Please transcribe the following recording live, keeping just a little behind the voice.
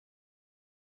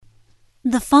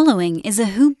The following is a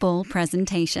Hoop Ball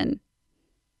presentation.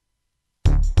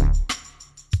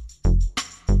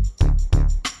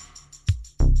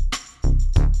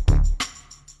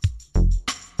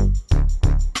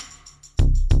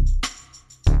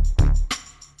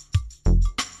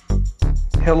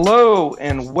 Hello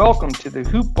and welcome to the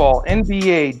Hoop Ball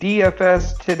NBA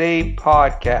DFS Today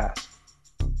podcast.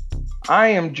 I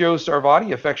am Joe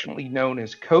Sarvati, affectionately known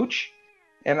as Coach,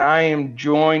 and I am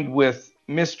joined with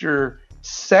Mr.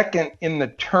 Second in the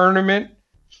Tournament,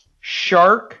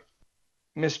 Shark,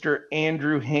 Mr.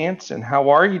 Andrew Hansen. How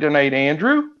are you tonight,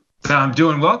 Andrew? I'm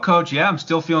doing well, Coach. Yeah, I'm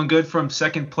still feeling good from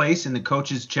second place in the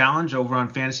Coach's Challenge over on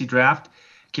Fantasy Draft.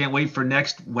 Can't wait for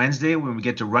next Wednesday when we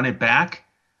get to run it back.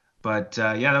 But,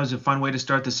 that was a fun way to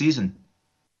start the season.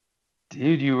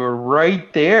 Dude, you were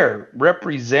right there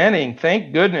representing.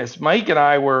 Thank goodness. Mike and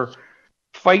I were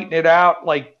fighting it out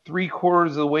like 3/4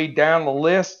 of the way down the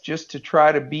list just to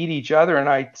try to beat each other, and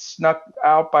I snuck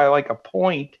out by like a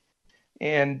point.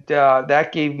 And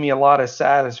that gave me a lot of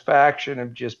satisfaction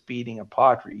of just beating a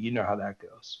Padre. You know how that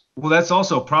goes. Well, that's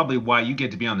also probably why you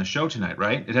get to be on the show tonight,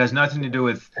 right? It has nothing to do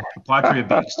with Patria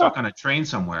being stuck on a train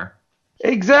somewhere.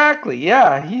 Exactly.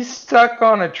 Yeah, he's stuck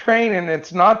on a train, and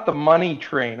it's not the money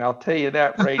train. I'll tell you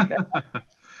that right now.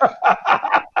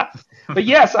 But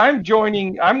yes, I'm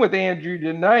with Andrew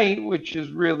tonight, which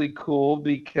is really cool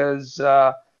because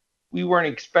we weren't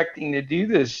expecting to do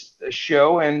this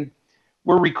show, and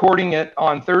we're recording it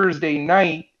on Thursday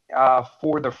night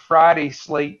for the Friday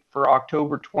slate for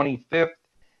October 25th,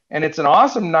 and it's an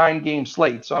awesome 9-game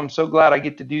slate. So I'm so glad I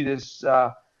get to do this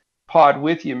pod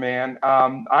with you, man.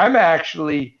 I'm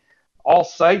actually all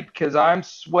psyched because I'm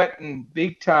sweating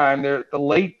big time. The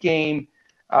late game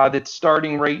that's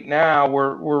starting right now,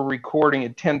 we're recording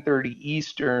at 10:30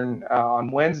 Eastern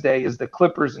on Wednesday, is the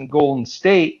Clippers and Golden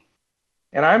State.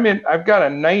 And I've got a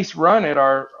nice run at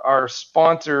our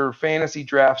sponsor Fantasy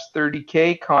Drafts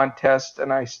 30K contest,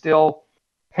 and I still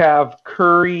have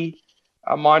Curry,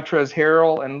 Montrezl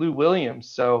Harrell, and Lou Williams.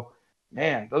 So,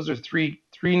 man, those are three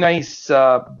nice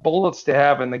bullets to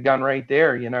have in the gun right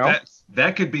there, you know?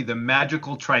 That could be the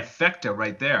magical trifecta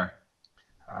right there.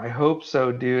 I hope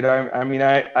so, dude.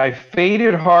 I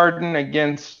faded Harden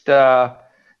against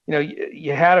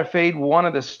you had to fade one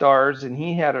of the stars, and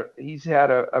he's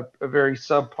had a very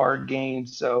subpar game,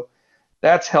 so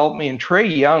that's helped me. And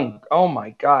Trae Young, oh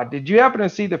my God, did you happen to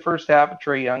see the first half of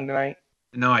Trae Young tonight?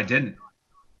 No, I didn't.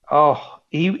 Oh,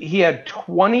 he had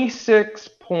 26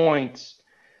 points,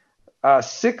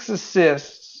 6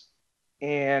 assists,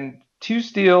 and 2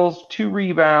 steals, 2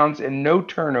 rebounds, and no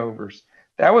turnovers.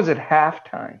 That was at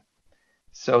halftime.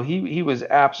 So he was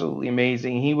absolutely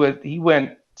amazing. He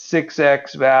went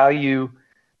 6x value,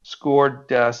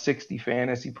 scored 60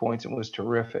 fantasy points, and was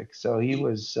terrific. So he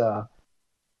was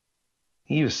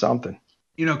something.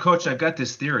 You know, Coach, I've got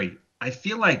this theory. I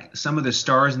feel like some of the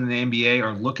stars in the NBA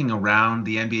are looking around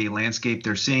the NBA landscape.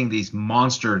 They're seeing these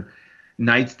monster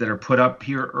nights that are put up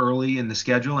here early in the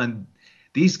schedule, and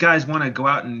these guys want to go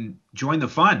out and join the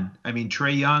fun. I mean,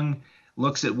 Trae Young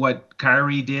looks at what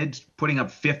Kyrie did, putting up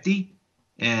 50,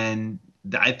 and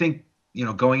I think,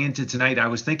 going into tonight, I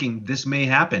was thinking this may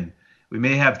happen. We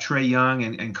may have Trae Young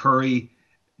and Curry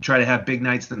try to have big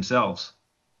nights themselves.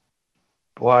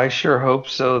 Well, I sure hope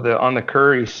so. On the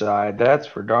Curry side, that's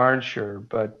for darn sure.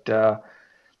 But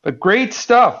great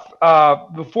stuff.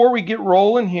 Before we get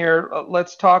rolling here,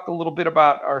 let's talk a little bit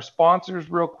about our sponsors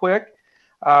real quick.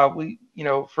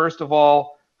 First of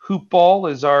all, Hoop Ball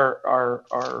is our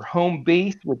home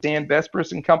base with Dan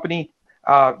Vespris and company.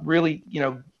 Really,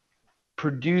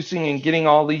 producing and getting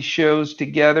all these shows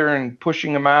together and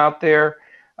pushing them out there.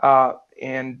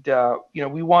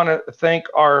 We want to thank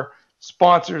our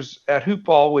sponsors at Hoop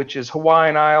Ball, which is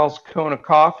Hawaiian Isles Kona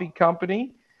Coffee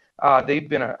Company. They've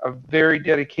been a very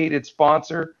dedicated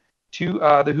sponsor to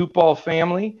the Hoop Ball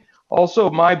family. Also,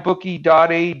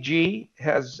 MyBookie.ag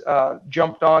has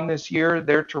jumped on this year.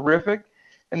 They're terrific.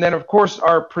 And then, of course,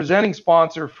 our presenting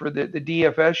sponsor for the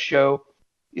DFS show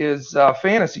is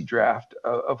Fantasy Draft.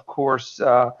 Of course,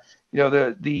 they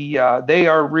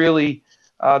are really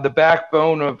the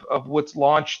backbone of what's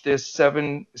launched this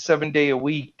seven day a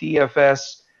week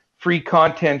DFS free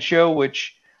content show,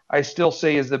 which I still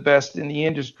say is the best in the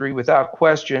industry without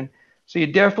question. So you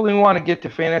definitely want to get to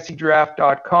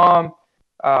fantasydraft.com,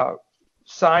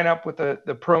 sign up with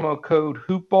the promo code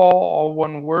HoopBall, all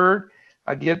one word.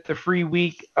 Get the free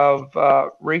week of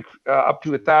rake up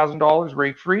to $1,000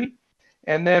 rake free,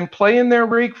 and then play in their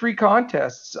rake free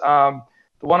contests. The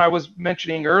one I was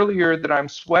mentioning earlier that I'm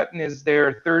sweating is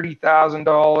their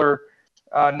 $30,000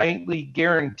 nightly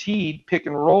guaranteed pick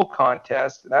and roll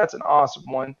contest. That's an awesome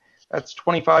one. That's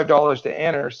 $25 to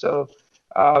enter. So,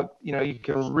 you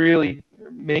can really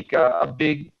make a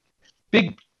big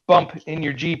bump in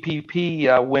your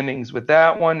GPP winnings with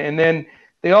that one. And then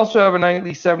they also have a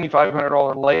nightly $7,500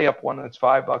 layup one that's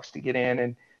 $5 to get in,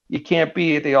 and you can't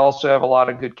beat it. They also have a lot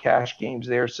of good cash games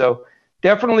there. So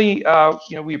definitely,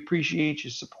 we appreciate you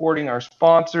supporting our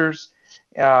sponsors.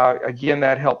 Again,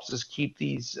 that helps us keep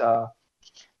these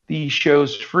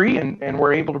shows free, and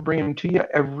we're able to bring them to you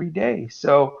every day.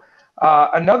 So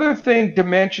another thing to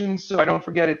mention, so I don't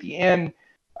forget at the end,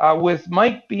 with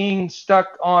Mike being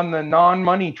stuck on the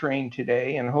non-money train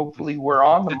today, and hopefully we're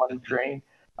on the money train,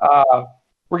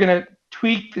 we're going to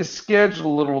tweak the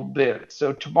schedule a little bit.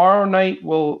 So tomorrow night,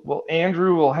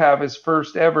 Andrew will have his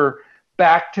first ever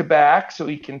back-to-back, so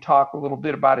he can talk a little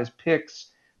bit about his picks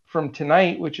from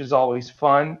tonight, which is always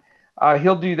fun.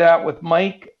 He'll do that with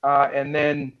Mike, and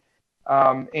then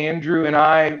Andrew and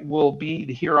I will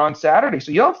be here on Saturday.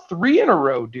 So you'll have 3 in a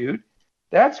row, dude.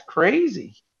 That's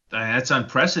crazy. That's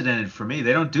unprecedented for me.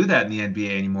 They don't do that in the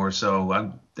NBA anymore,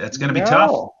 so that's going to be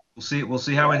tough. We'll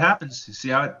see how it happens. See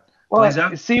how it plays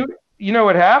out. See,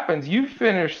 what happens. You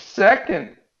finished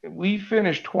second. We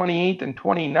finished 28th and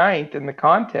 29th in the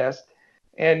contest,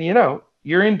 and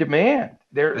you're in demand.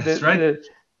 That's right. The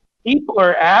people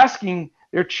are asking.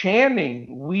 They're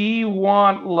chanting, "We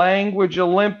want language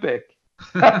Olympic."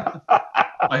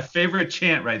 My favorite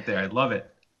chant right there. I love it.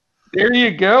 There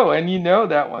you go. And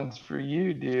that one's for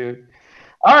you, dude.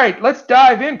 All right, let's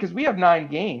dive in because we have 9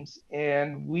 games,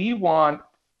 and we want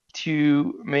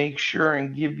to make sure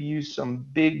and give you some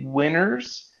big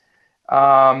winners.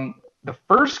 The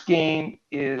first game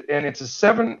is, and it's a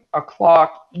 7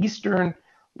 o'clock Eastern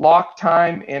lock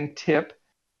time and tip.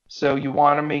 So you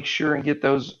want to make sure and get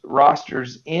those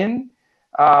rosters in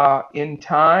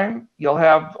time. You'll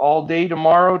have all day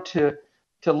tomorrow to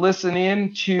listen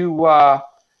in to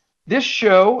this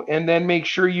show, and then make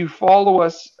sure you follow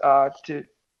us to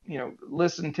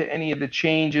listen to any of the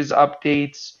changes,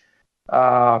 updates,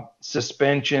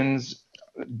 suspensions.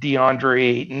 DeAndre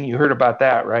Ayton, you heard about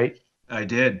that, right? I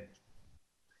did.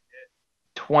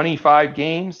 25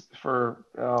 games for,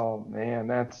 oh man,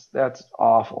 that's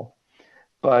awful.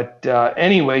 But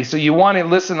anyway, so you want to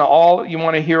listen to you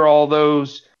want to hear all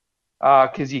those,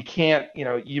 because you can't,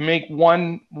 you make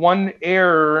one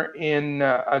error in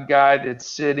a guy that's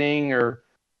sitting or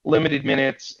limited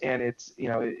minutes, and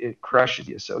it crushes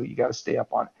you. So you got to stay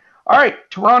up on it. All right,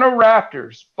 Toronto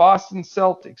Raptors, Boston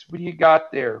Celtics. What do you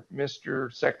got there,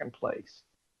 Mr. Second Place?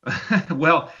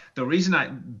 Well, big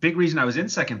reason I was in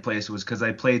second place was because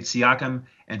I played Siakam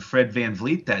and Fred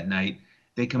VanVleet that night.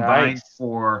 They combined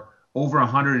for over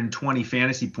 120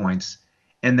 fantasy points,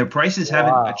 and their prices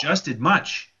haven't adjusted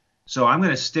much. So I'm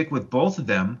going to stick with both of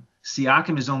them.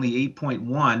 Siakam is only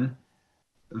 8.1,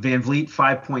 VanVleet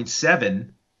 5.7.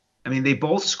 I mean, they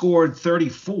both scored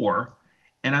 34,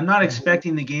 and I'm not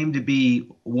expecting the game to be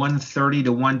 130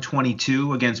 to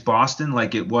 122 against Boston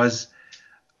like it was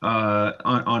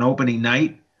on opening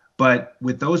night. But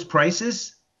with those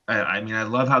prices, I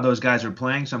love how those guys are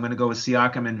playing, so I'm going to go with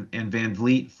Siakam and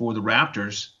VanVleet for the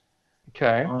Raptors.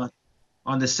 Okay.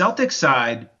 On the Celtics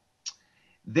side,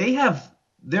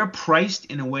 they're priced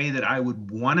in a way that I would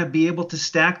want to be able to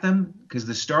stack them, because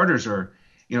the starters are,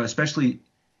 especially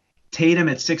Tatum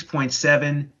at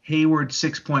 6.7, Hayward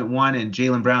 6.1, and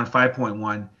Jaylen Brown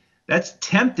 5.1. That's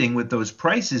tempting with those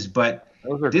prices, but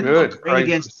those are didn't good look great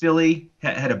against Philly.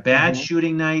 Had a bad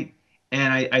shooting night,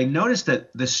 and I noticed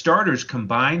that the starters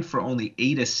combined for only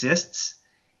 8 assists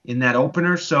in that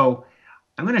opener. So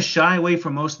I'm going to shy away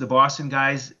from most of the Boston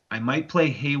guys. I might play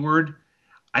Hayward.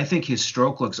 I think his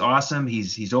stroke looks awesome.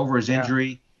 He's over his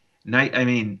injury.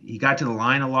 He got to the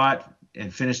line a lot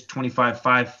and finished 25,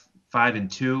 5, and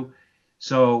 2.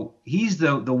 So he's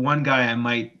the one guy I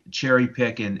might cherry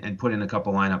pick and put in a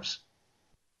couple lineups.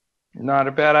 Not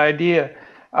a bad idea.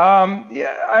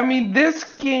 This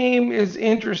game is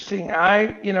interesting.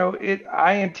 I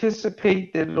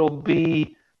anticipate that it'll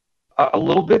be a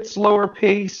little bit slower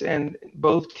pace, and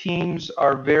both teams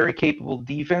are very capable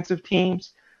defensive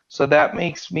teams. So that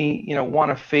makes me, want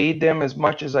to fade them as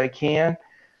much as I can.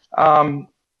 I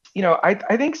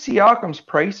think Siakam's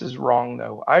price is wrong,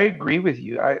 though. I agree with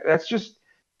you. That's just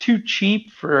too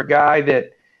cheap for a guy that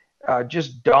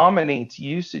just dominates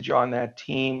usage on that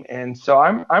team. And so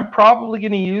I'm probably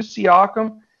going to use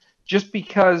Siakam just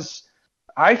because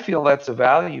I feel that's a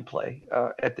value play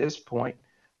at this point.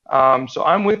 So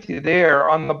I'm with you there.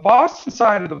 On the Boston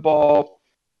side of the ball,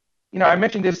 I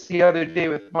mentioned this the other day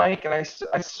with Mike, and I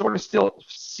sort of still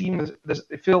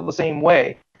feel the same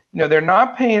way. They're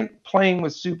not playing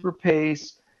with super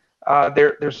pace.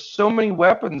 There's so many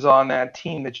weapons on that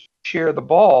team that share the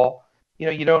ball.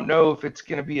 You don't know if it's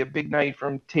going to be a big night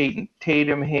from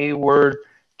Tatum, Hayward,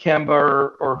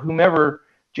 Kemba, or whomever,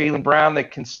 Jaylen Brown,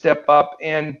 that can step up.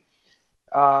 And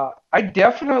I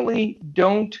definitely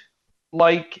don't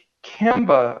like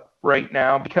Kemba right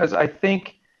now because I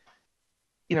think,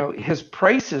 his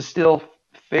price is still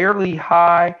fairly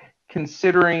high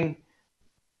considering,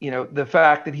 the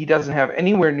fact that he doesn't have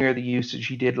anywhere near the usage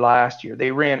he did last year.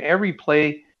 They ran every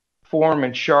play for him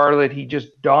in Charlotte. He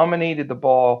just dominated the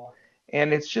ball. And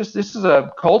this is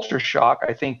a culture shock,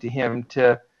 I think, to him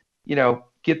to,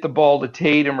 get the ball to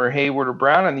Tatum or Hayward or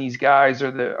Brown, and these guys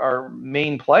are our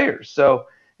main players. So,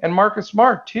 and Marcus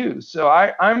Smart too. So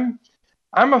I'm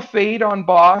a fade on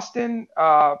Boston,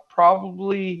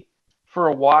 probably for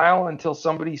a while until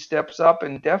somebody steps up,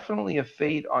 and definitely a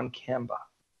fade on Kemba.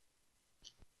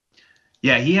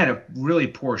 Yeah, he had a really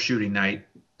poor shooting night,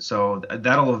 so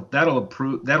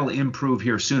that'll improve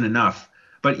here soon enough.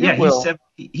 But yeah,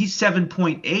 he's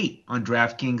 7.8 on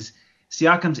DraftKings.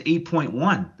 Siakam's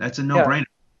 8.1. That's a no-brainer. Yeah,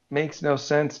 makes no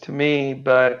sense to me,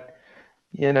 but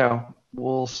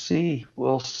we'll see.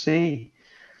 We'll see.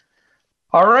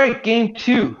 All right, game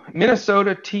 2,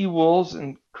 Minnesota T-Wolves,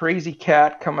 and Crazy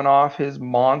Cat coming off his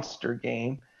monster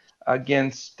game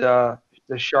against the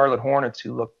Charlotte Hornets,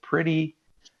 who look pretty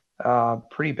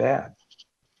bad.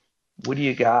 What do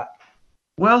you got?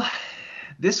 Well,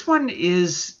 this one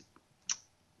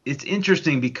it's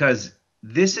interesting because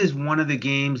this is one of the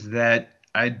games that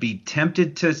I'd be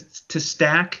tempted to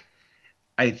stack.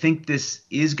 I think this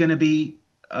is going to be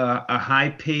a high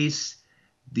pace.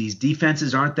 These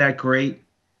defenses aren't that great.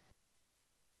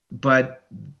 But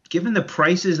given the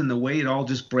prices and the way it all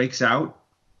just breaks out,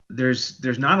 there's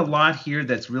not a lot here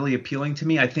that's really appealing to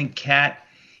me. I think Cat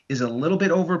is a little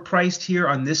bit overpriced here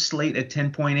on this slate at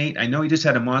 10.8. I know he just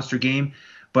had a monster game,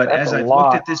 but as I've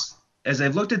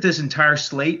looked at this entire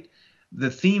slate, the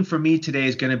theme for me today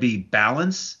is going to be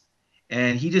balance,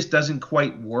 and he just doesn't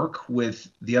quite work with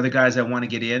the other guys I want to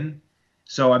get in.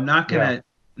 So I'm not going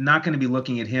to be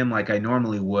looking at him like I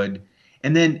normally would.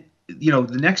 And then, the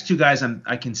next two guys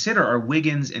I consider are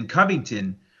Wiggins and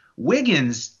Covington.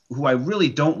 Wiggins, who I really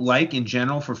don't like in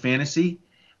general for fantasy,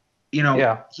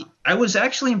 I was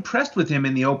actually impressed with him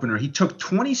in the opener. He took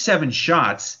 27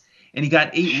 shots and he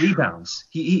got 8 rebounds.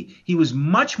 He was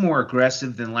much more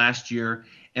aggressive than last year,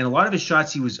 and a lot of his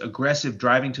shots he was aggressive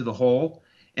driving to the hole.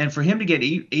 And for him to get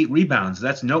 8 rebounds,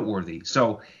 that's noteworthy.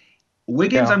 So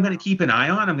Wiggins, I'm going to keep an eye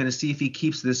on. I'm going to see if he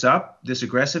keeps this up, this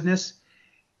aggressiveness.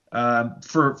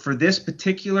 For this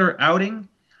particular outing,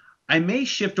 I may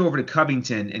shift over to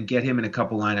Covington and get him in a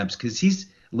couple lineups because he's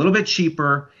a little bit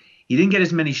cheaper. He didn't get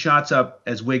as many shots up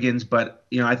as Wiggins, but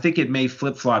I think it may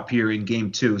flip-flop here in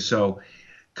game 2. So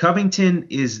Covington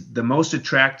is the most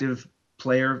attractive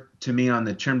player to me on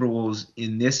the Timberwolves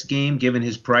in this game, given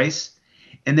his price.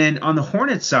 And then on the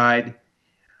Hornets side,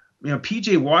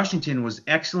 PJ Washington was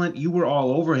excellent. You were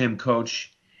all over him,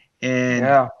 Coach.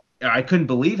 And I couldn't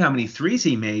believe how many threes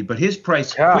he made, but his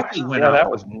price quickly went up.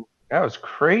 That was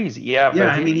crazy.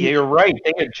 You're right.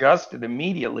 They adjusted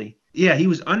immediately. Yeah, he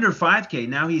was under 5K.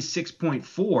 Now he's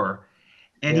 6.4.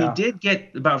 And he did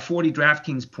get about 40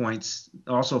 DraftKings points,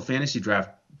 also fantasy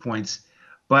draft points.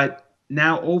 But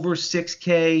now over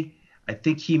 6K, I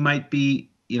think he might be,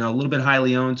 a little bit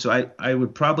highly owned. So I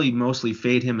would probably mostly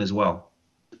fade him as well.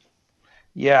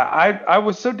 Yeah, I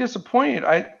was so disappointed.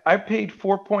 I paid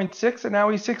 4.6 and now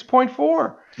he's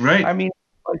 6.4. Right. I mean,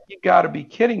 you got to be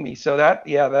kidding me. So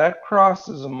that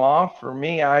crosses him off for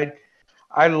me. I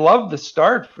love the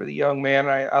start for the young man.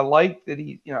 I like that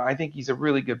I think he's a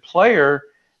really good player.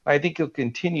 I think he'll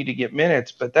continue to get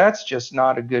minutes, but that's just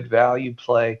not a good value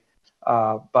play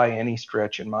by any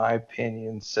stretch, in my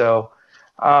opinion. So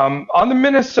on the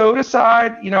Minnesota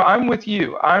side, I'm with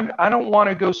you. I don't want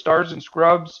to go stars and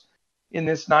scrubs in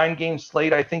this 9-game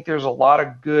slate. I think there's a lot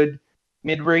of good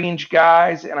mid-range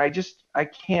guys, and I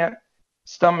can't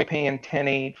stomach paying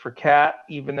 10-8 for Cat,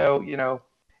 even though,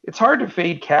 it's hard to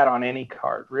fade Cat on any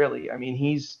card, really. I mean,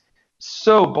 he's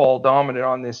so ball dominant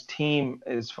on this team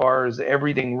as far as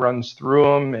everything runs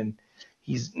through him, and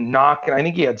he's knocking. I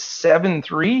think he had 7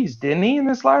 threes, didn't he, in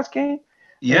this last game?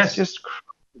 Yes. It's just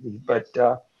crazy. But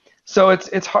so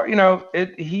it's hard.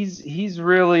 He's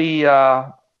really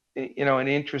an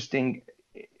interesting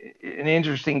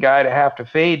guy to have to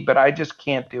fade, but I just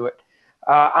can't do it.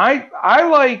 I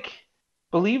like,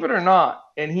 believe it or not,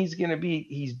 and he's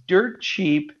dirt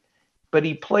cheap, but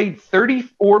he played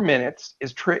 34 minutes,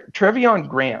 is Treveon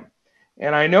Graham.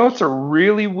 And I know it's a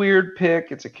really weird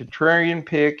pick. It's a contrarian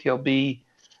pick. He'll be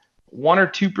 1 or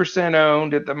 2%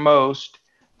 owned at the most.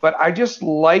 But I just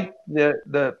like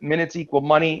the minutes equal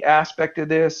money aspect of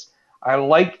this. I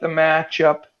like the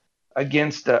matchup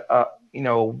against a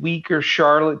weaker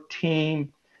Charlotte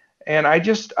team. And I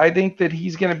think that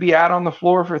he's going to be out on the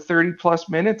floor for 30 plus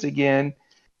minutes again.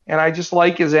 And I just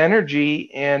like his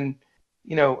energy. And,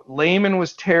 Layman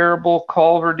was terrible.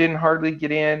 Culver didn't hardly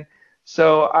get in.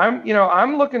 So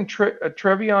I'm looking at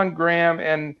Treveon Graham,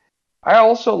 and I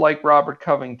also like Robert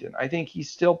Covington. I think he's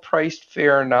still priced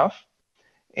fair enough.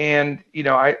 And,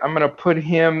 I'm going to put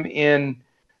him in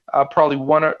probably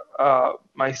one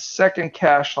my second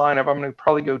cash lineup. I'm going to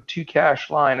probably go 2 cash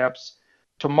lineups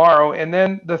tomorrow. And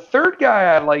then the third guy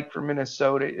I like for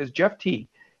Minnesota is Jeff Teague.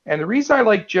 And the reason I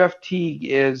like Jeff Teague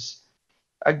is,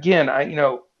 again,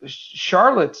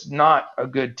 Charlotte's not a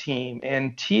good team.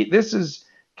 And this is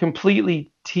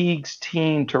completely Teague's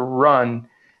team to run.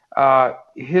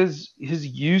 His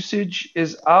usage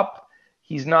is up.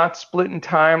 He's not splitting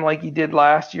time like he did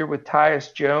last year with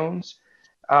Tyus Jones.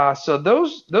 So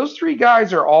those 3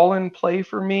 guys are all in play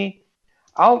for me.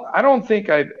 I don't think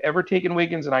I've ever taken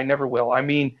Wiggins, and I never will. I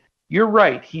mean, you're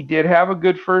right. He did have a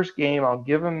good first game. I'll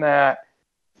give him that.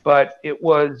 But it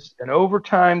was an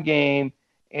overtime game,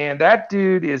 and that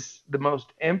dude is the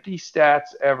most empty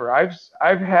stats ever.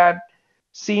 I've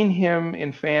seen him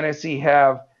in fantasy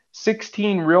have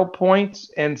 16 real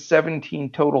points and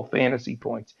 17 total fantasy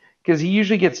points because he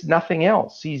usually gets nothing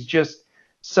else. He's just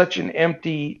such an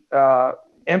empty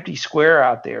square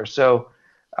out there. So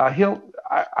I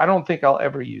don't think I'll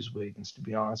ever use Wiggins, to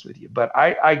be honest with you. But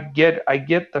I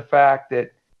get the fact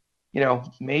that,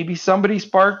 maybe somebody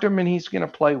sparked him and he's going to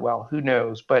play well. Who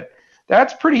knows? But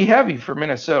that's pretty heavy for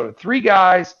Minnesota. 3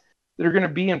 guys that are going to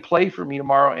be in play for me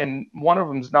tomorrow, and one of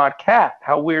them's not Cat.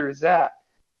 How weird is that?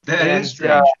 That is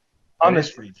strange.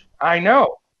 Strange. I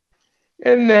know.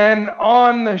 And then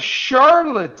on the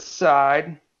Charlotte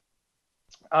side,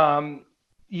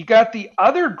 you got the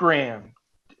other Graham,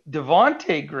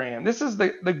 Devontae Graham. This is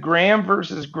the Graham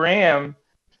versus Graham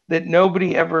that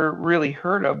nobody ever really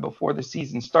heard of before the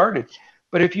season started.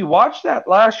 But if you watch that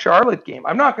last Charlotte game,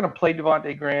 I'm not going to play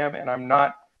Devontae Graham, and I'm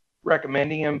not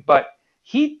recommending him, but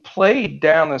he played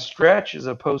down the stretch as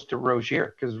opposed to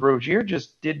Rozier, because Rozier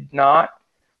just did not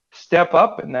step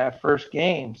up in that first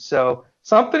game. So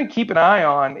something to keep an eye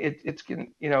on.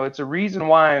 It's a reason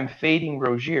why I'm fading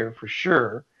Rozier for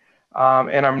sure,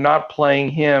 and I'm not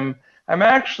playing him. I'm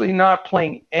actually not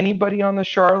playing anybody on the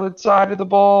Charlotte side of the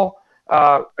ball.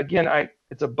 Again,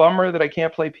 it's a bummer that I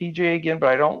can't play PJ again, but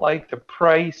I don't like the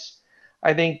price.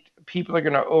 I think people are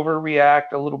going to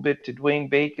overreact a little bit to Dwayne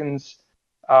Bacon's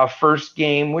first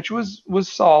game, which was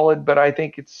solid, but I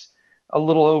think it's a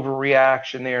little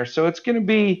overreaction there. So it's going to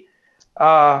be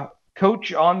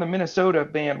Coach on the Minnesota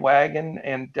bandwagon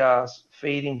and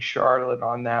fading Charlotte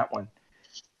on that one.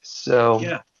 So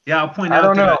yeah, I'll point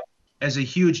out that as a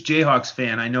huge Jayhawks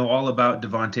fan, I know all about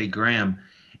Devontae Graham,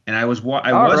 and I was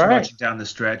watching down the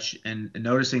stretch and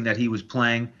noticing that he was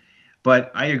playing.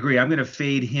 But I agree, I'm going to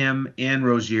fade him and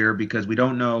Rozier because we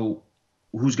don't know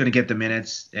who's going to get the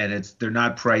minutes, and they're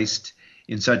not priced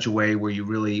in such a way where you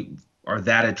really are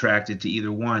that attracted to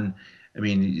either one. I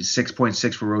mean,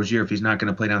 6.6 for Rozier if he's not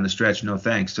going to play down the stretch, no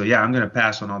thanks. So yeah, I'm going to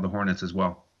pass on all the Hornets as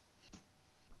well.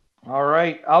 All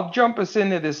right, I'll jump us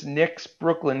into this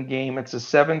Knicks-Brooklyn game. It's a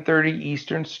 7:30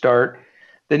 Eastern start.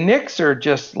 The Knicks are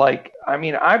just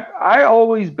I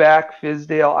always back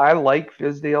Fizdale. I like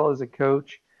Fizdale as a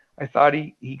coach. I thought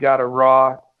he got a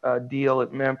raw deal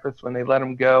at Memphis when they let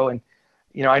him go. And,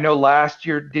 I know last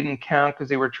year didn't count because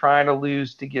they were trying to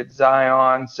lose to get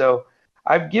Zion. So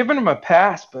I've given him a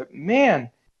pass. But, man,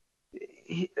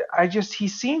 he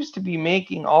seems to be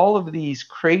making all of these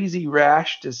crazy,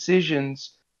 rash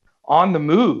decisions on the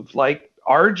move. Like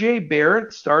R.J.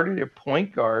 Barrett started at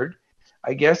point guard.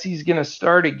 I guess he's going to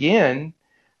start again.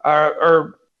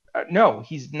 No,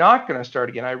 he's not going to start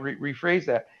again. I rephrase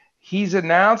that. He's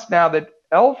announced now that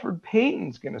Elfrid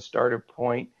Payton's going to start at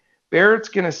point. Barrett's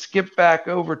going to skip back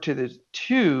over to the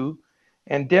 2,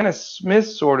 and Dennis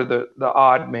Smith's sort of the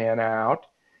odd man out.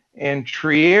 And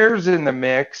Trier's in the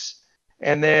mix.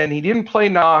 And then he didn't play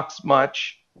Knox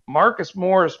much. Marcus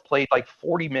Morris played like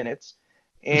 40 minutes.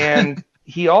 And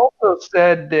he also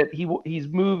said that he's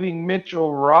moving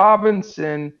Mitchell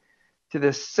Robinson to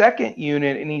the second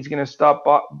unit, and he's going to start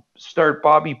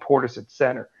Bobby Portis at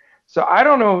center. So I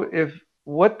don't know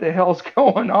what the hell's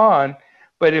going on,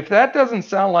 but if that doesn't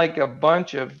sound like a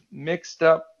bunch of mixed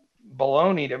up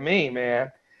baloney to me,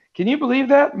 man. Can you believe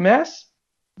that mess?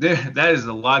 That is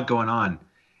a lot going on.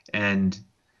 And,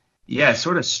 yeah, it's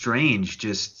sort of strange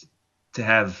just to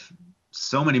have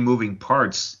so many moving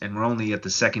parts, and we're only at the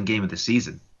second game of the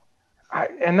season.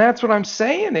 And that's what I'm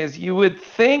saying is you would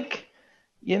think,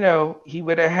 he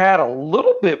would have had a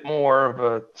little bit more of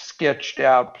a sketched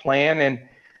out plan and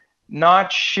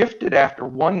not shifted after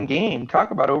one game.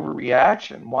 Talk about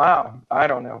overreaction. Wow. I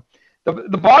don't know.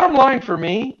 The bottom line for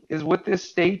me is what this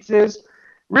states is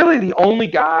really the only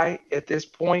guy at this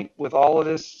point with all of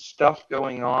this stuff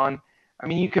going on. I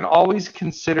mean, you can always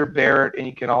consider Barrett and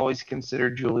you can always consider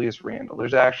Julius Randle.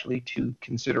 There's actually two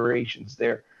considerations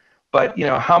there. But,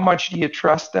 how much do you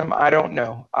trust them? I don't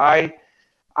know. I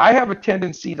have a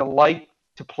tendency to like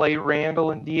to play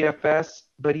Randle in DFS,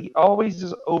 but he always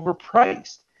is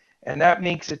overpriced, and that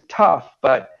makes it tough.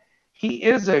 But he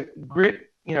is a grit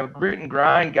and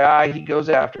grind guy. He goes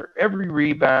after every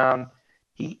rebound.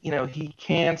 He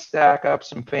can stack up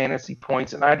some fantasy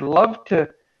points, and I'd love to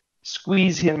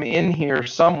squeeze him in here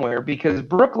somewhere because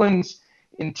Brooklyn's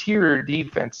interior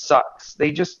defense sucks.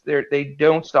 They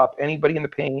don't stop anybody in the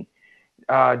paint.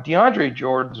 DeAndre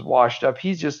Jordan's washed up.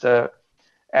 He's just a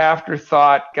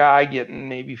afterthought guy getting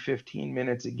maybe 15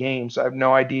 minutes a game. So I have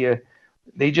no idea.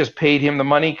 They just paid him the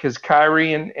money because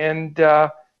Kyrie and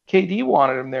KD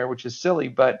wanted him there, which is silly.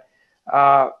 But,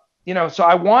 so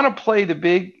I want to play the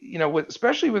big,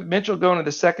 especially with Mitchell going to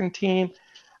the second team,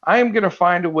 I am going to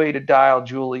find a way to dial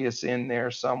Julius in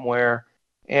there somewhere.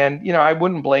 And, I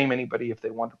wouldn't blame anybody if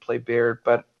they want to play Barrett.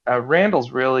 But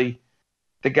Randall's really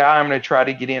the guy I'm going to try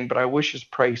to get in, but I wish his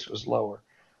price was lower.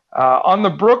 On the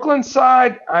Brooklyn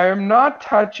side, I am not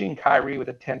touching Kyrie with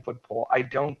a 10-foot pole. I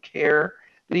don't care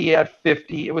that he had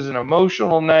 50. It was an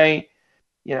emotional night.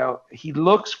 He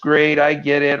looks great. I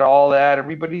get it, all that.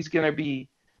 Everybody's going to be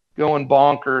going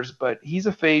bonkers, but he's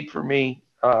a fade for me.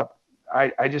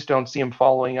 I just don't see him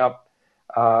following up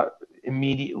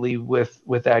immediately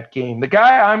with that game. The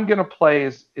guy I'm going to play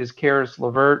is Caris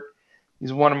LeVert.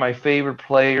 He's one of my favorite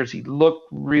players. He looked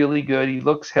really good. He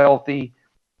looks healthy.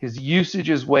 His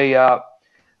usage is way up.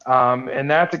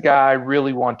 And that's a guy I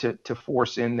really want to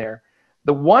force in there.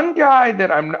 The one guy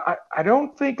that I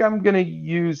don't think I'm going to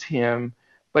use him,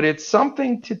 but it's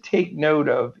something to take note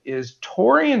of, is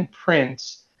Taurean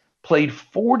Prince played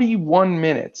 41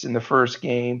 minutes in the first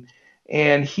game,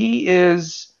 and he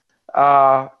is,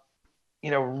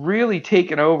 really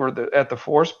taken over at the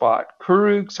 4 spot.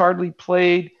 Kuruk's hardly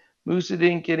played. Musa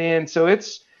didn't get in. So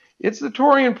it's the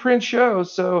Taurean Prince show.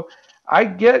 So I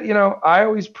get, I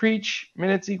always preach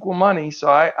minutes equal money.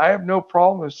 So I have no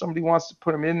problem if somebody wants to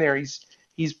put him in there.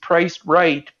 He's priced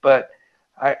right, but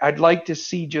I'd like to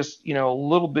see just, a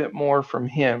little bit more from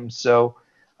him. So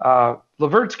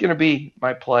LeVert's going to be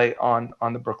my play on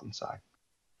the Brooklyn side.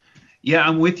 Yeah,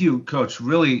 I'm with you, Coach.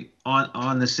 Really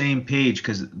on the same page,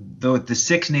 because the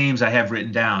 6 names I have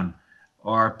written down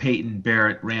are Payton,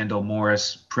 Barrett, Randall,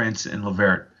 Morris, Prince, and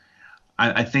LeVert.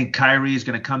 I think Kyrie is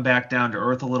going to come back down to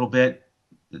earth a little bit,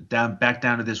 back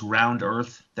down to this round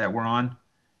earth that we're on.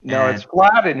 No, it's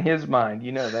flat in his mind.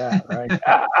 You know that,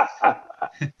 right?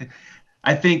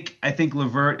 I think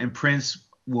LeVert and Prince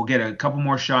will get a couple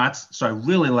more shots. So I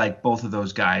really like both of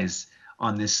those guys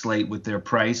on this slate with their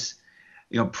price.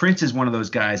 Prince is one of those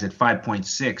guys at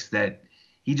 5.6 that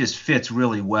he just fits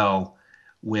really well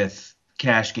with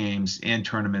cash games and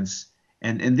tournaments.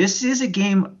 And this is a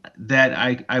game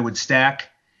that I would stack.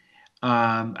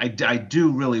 I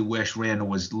do really wish Randall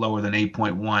was lower than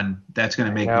 8.1. That's going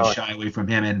to make me shy away from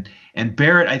him. And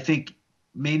Barrett, I think,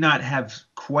 may not have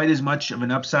quite as much of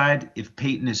an upside if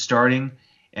Payton is starting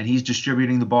and he's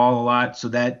distributing the ball a lot. So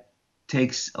that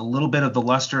takes a little bit of the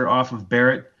luster off of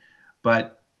Barrett.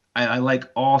 But I like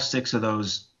all 6 of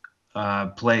those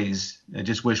plays. I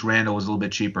just wish Randall was a little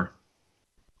bit cheaper.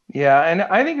 Yeah, and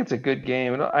I think it's a good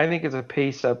game. I think it's a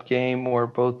pace-up game where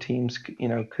both teams,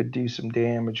 could do some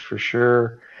damage for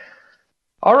sure.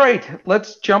 All right,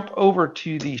 let's jump over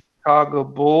to the Chicago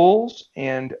Bulls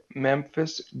and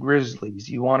Memphis Grizzlies.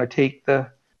 You want to take the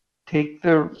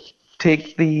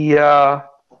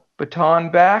baton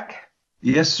back?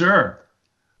 Yes, sir.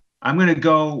 I'm going to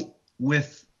go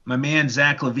with my man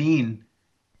Zach LaVine.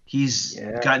 He's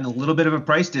gotten a little bit of a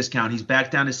price discount. He's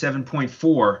back down to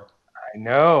 7.4. I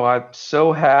know. I'm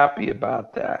so happy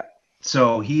about that.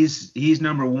 So he's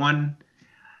number one.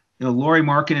 Lauri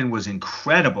Markkanen was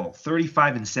incredible,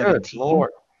 35 and 17. Good Lord.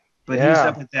 But he's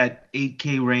up at that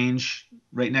 8K range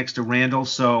right next to Randall.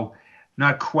 So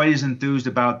not quite as enthused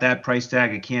about that price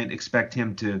tag. I can't expect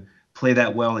him to play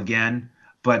that well again.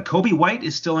 But Kobe White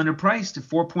is still underpriced at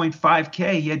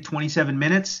 4.5K. He had 27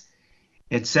 minutes,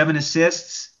 had 7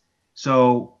 assists.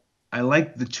 So I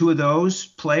like the 2 of those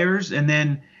players. And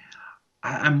then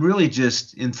I'm really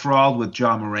just enthralled with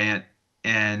Ja Morant,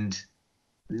 and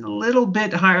a little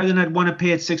bit higher than I'd want to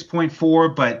pay at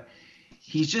 6.4, but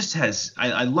he just has.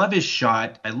 I love his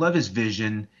shot. I love his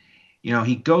vision.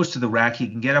 He goes to the rack. He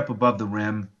can get up above the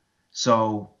rim.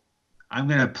 So I'm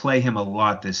going to play him a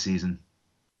lot this season.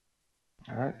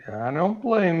 I don't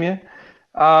blame you.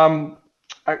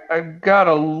 I've got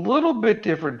a little bit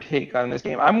different take on this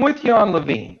game. I'm with you on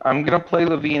LaVine. I'm going to play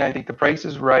LaVine. I think the price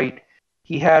is right.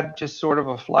 He had just sort of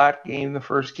a flat game the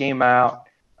first game out.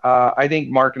 I think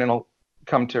Markkanen will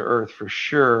come to earth for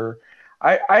sure.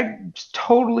 I'm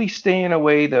totally staying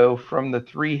away, though, from the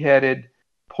three-headed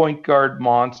point guard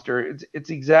monster. It's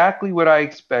exactly what I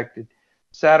expected.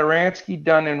 Satoransky,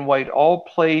 Dunn, and White all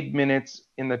played minutes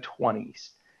in the 20s.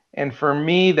 And for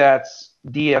me, that's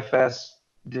DFS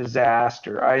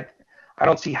disaster. I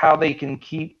don't see how they can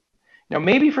keep,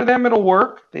 maybe for them it'll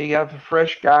work. They have a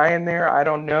fresh guy in there. I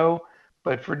don't know.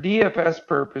 But for DFS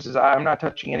purposes, I'm not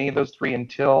touching any of those three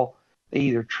until they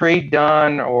either trade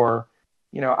Dunn or,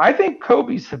 I think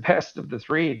Kobe's the best of the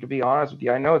three, to be honest with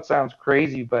you. I know it sounds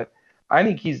crazy, but I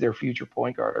think he's their future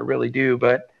point guard. I really do.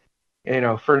 But,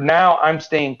 for now, I'm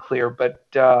staying clear. But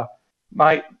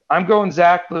I'm going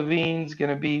Zach LaVine's going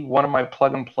to be one of my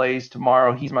plug and plays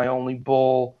tomorrow. He's my only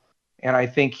bull, and I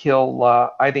think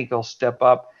he'll step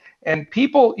up. And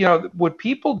people, what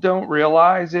people don't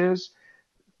realize is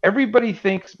everybody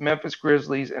thinks Memphis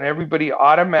Grizzlies, and everybody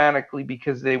automatically,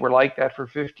 because they were like that for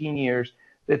 15 years,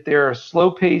 that they're a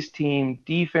slow-paced team,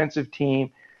 defensive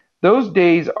team. Those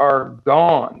days are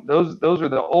gone. Those are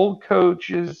the old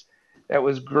coaches. That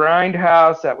was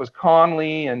Grindhouse. That was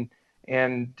Conley and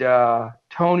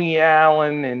Tony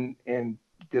Allen and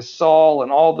Gasol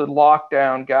and all the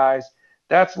lockdown guys.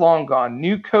 That's long gone.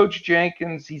 New coach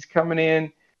Jenkins, he's coming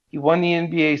in. He won the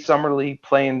NBA Summer League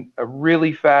playing a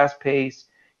really fast pace.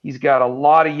 He's got a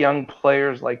lot of young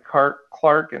players like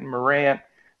Clark and Morant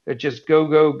that just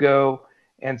go.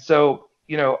 And so,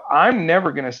 I'm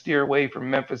never going to steer away from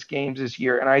Memphis games this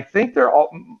year. And I think they're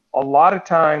a lot of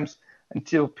times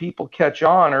until people catch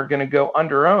on are going to go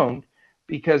under-owned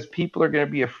because people are going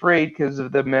to be afraid because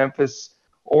of the Memphis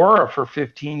aura for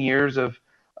 15 years of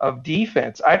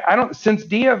defense. Since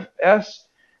DFS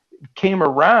came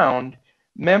around,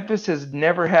 Memphis has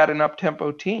never had an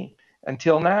up-tempo team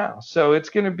until now. So it's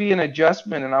going to be an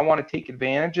adjustment, and I want to take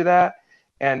advantage of that.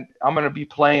 And I'm going to be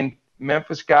playing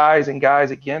Memphis guys and guys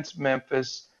against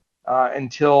Memphis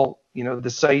until, the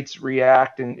sites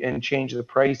react and change the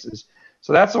prices.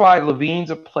 So that's why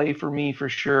LaVine's a play for me for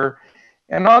sure.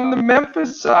 And on the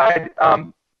Memphis side,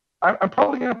 I'm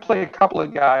probably going to play a couple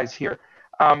of guys here.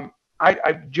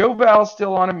 Joe Val's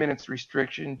still on a minutes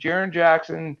restriction. Jaren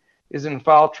Jackson is in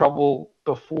foul trouble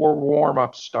before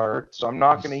warm-up start, so I'm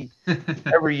not going to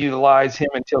ever utilize him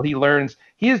until he learns.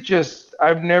 He is just –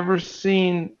 I've never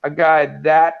seen a guy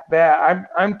that bad.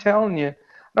 I'm telling you,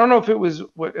 I don't know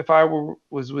if I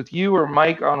was with you or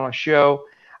Mike on a show.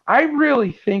 I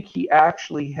really think he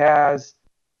actually has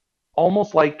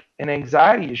almost like an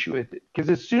anxiety issue with it, because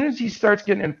as soon as he starts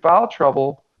getting in foul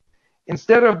trouble,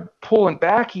 instead of pulling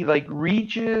back, he like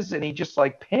reaches and he just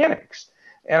like panics.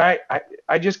 And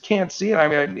I just can't see it. I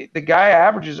mean, the guy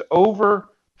averages over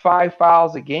 5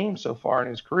 fouls a game so far in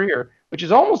his career, which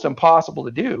is almost impossible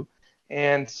to do.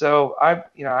 And so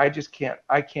I just can't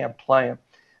play him.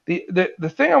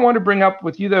 The thing I want to bring up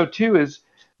with you though too is,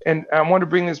 and I want to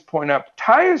bring this point up,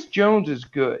 Tyus Jones is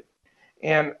good.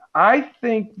 And I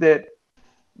think that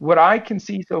what I can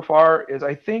see so far is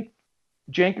I think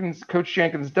Coach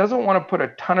Jenkins doesn't want to put a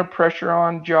ton of pressure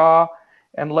on Ja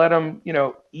and let him,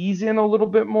 ease in a little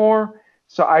bit more.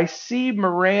 So I see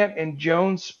Morant and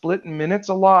Jones splitting minutes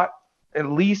a lot, at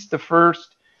least the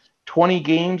first 20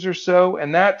 games or so,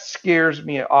 and that scares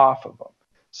me off of them.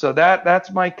 So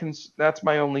that's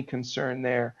my only concern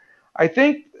there. I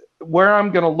think where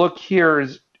I'm going to look here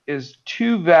is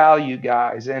two value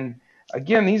guys, and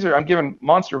again, I'm giving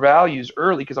monster values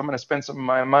early because I'm going to spend some of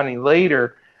my money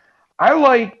later. I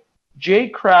like Jay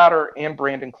Crowder and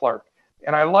Brandon Clark.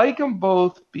 And I like them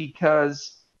both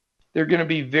because they're going to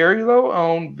be very low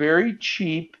owned, very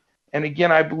cheap. And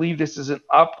again, I believe this is an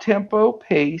up-tempo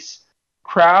pace.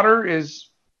 Crowder is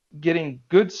getting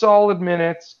good solid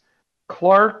minutes.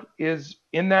 Clark is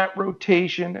in that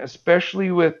rotation, especially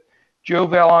with Joe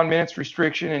Val on minutes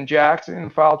restriction and Jackson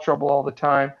in foul trouble all the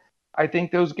time. I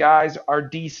think those guys are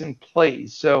decent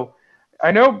plays. So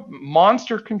I know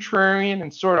monster contrarian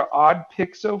and sort of odd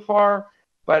pick so far,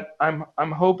 but I'm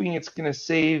hoping it's going to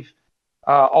save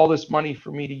all this money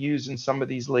for me to use in some of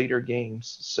these later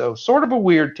games. So sort of a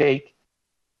weird take.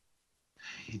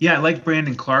 Yeah, I like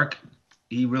Brandon Clark.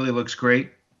 He really looks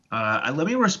great. Let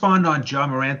me respond on Ja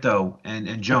Morant, though,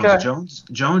 and Jones.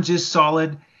 Okay. Jones is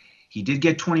solid. He did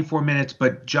get 24 minutes,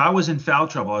 but Ja was in foul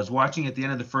trouble. I was watching at the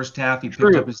end of the first half. He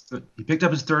picked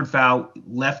up his third foul,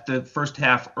 left the first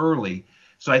half early.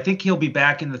 So I think he'll be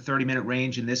back in the 30-minute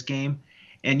range in this game.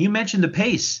 And you mentioned the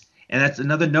pace, and that's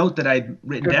another note that I'd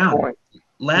written down. Point.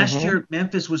 Last year,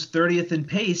 Memphis was 30th in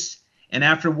pace, and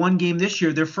after one game this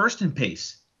year, they're first in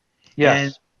pace.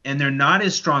 Yes. And they're not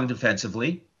as strong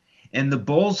defensively, and the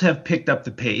Bulls have picked up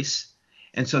the pace.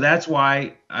 And so that's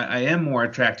why I am more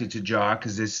attracted to Ja,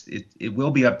 because it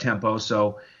will be up tempo.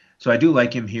 So I do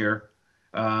like him here.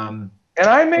 And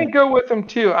I may go with him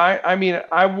too. I mean,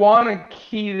 I want to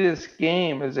key this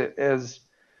game as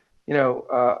you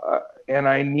know, and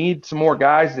I need some more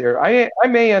guys there. I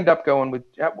may end up going with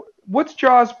what's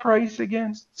Ja's price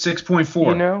again? 6.4.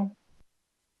 You know,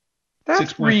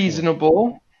 that's 6.4.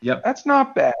 Reasonable. Yep. That's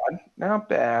not bad. Not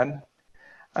bad.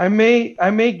 I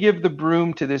may give the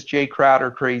broom to this Jay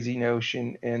Crowder crazy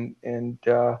notion and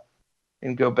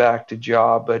go back to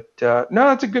Ja. But no,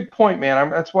 that's a good point, man.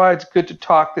 That's why it's good to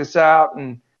talk this out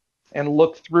and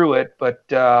look through it. But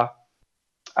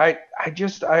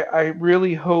I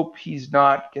really hope he's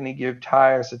not going to give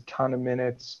Tyus a ton of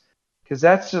minutes, because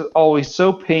that's always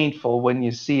so painful when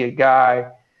you see a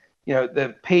guy, you know,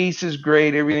 the pace is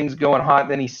great, everything's going hot,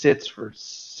 then he sits for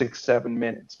 6-7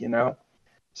 minutes, you know.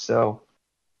 So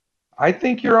I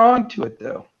think you're on to it,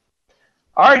 though.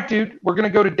 All right, dude, we're going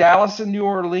to go to Dallas and New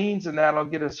Orleans, and that'll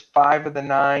get us 5 of the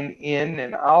 9 in.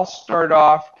 And I'll start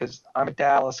off because I'm a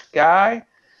Dallas guy.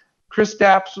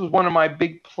 Kristaps was one of my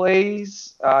big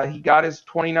plays. He got his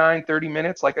 29, 30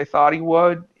 minutes like I thought he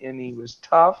would, and he was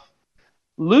tough.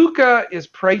 Luka is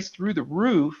priced through the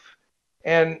roof,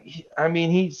 and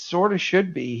he sort of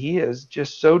should be. He is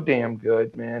just so damn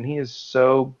good, man. He is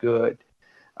so good.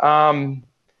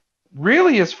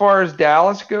 Really, as far as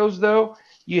Dallas goes, though,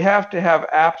 you have to have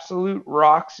absolute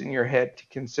rocks in your head to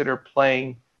consider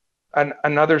playing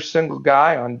another single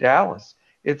guy on Dallas.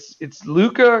 It's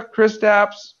Luka,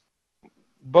 Kristaps,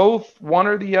 both one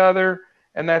or the other,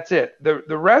 and that's it.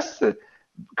 The rest of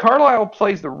Carlisle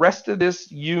plays the rest of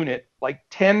this unit, like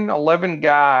 10, 11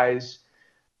 guys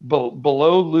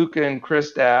below Luka and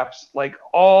Kristaps, like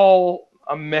all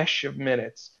a mesh of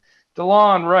minutes.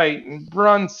 DeLon Wright and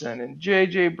Brunson and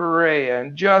J.J. Barea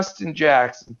and Justin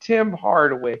Jackson, Tim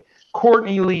Hardaway,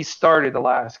 Courtney Lee started the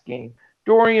last game,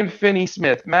 Dorian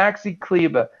Finney-Smith, Maxi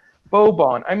Kleber,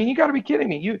 Boban. I mean, you got to be kidding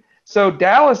me. So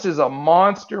Dallas is a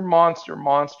monster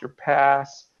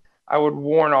pass. I would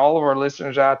warn all of our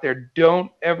listeners out there, don't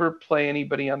ever play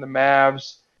anybody on the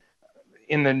Mavs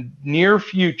in the near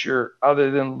future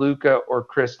other than Luka or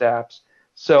Kristaps.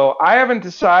 So I haven't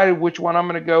decided which one I'm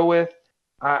going to go with.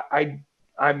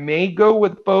 I may go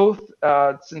with both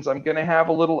since I'm going to have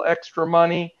a little extra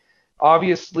money.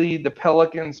 Obviously, the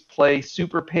Pelicans play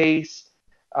super pace.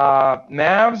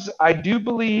 Mavs, I do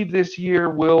believe this year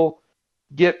will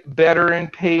get better in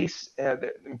pace,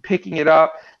 picking it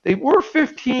up. They were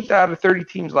 15th out of 30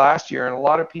 teams last year, and a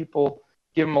lot of people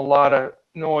give them a lot of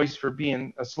noise for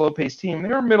being a slow-paced team. They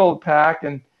were middle of the pack,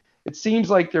 and it seems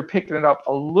like they're picking it up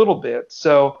a little bit.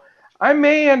 So I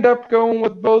may end up going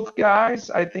with both guys.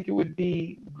 I think it would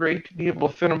be great to be able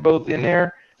to fit them both in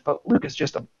there. But Luka's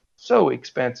just so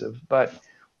expensive. But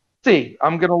see,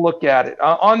 I'm going to look at it.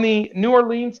 On the New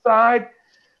Orleans side,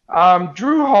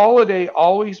 Drew Holiday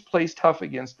always plays tough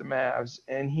against the Mavs.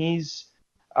 And he's,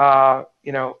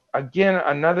 again,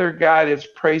 another guy that's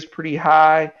praised pretty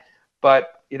high.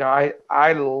 But,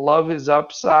 I love his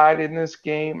upside in this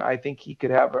game. I think he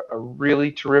could have a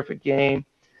really terrific game.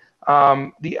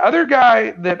 The other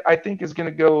guy that I think is going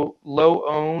to go low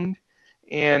owned,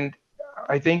 and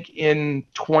I think in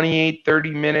 28,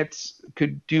 30 minutes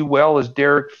could do well, is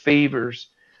Derek Favors.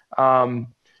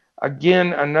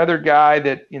 Again, another guy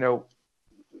that,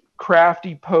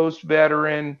 crafty post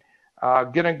veteran,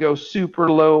 going to go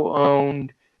super low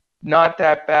owned, not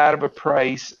that bad of a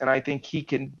price. And I think he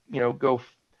can, go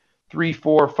 3,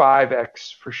 4,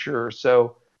 5x for sure.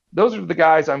 So those are the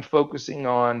guys I'm focusing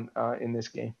on in this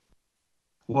game.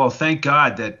 Well, thank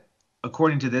God that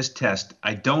according to this test,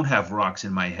 I don't have rocks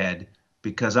in my head,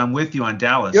 because I'm with you on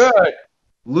Dallas. Good.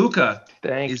 Luka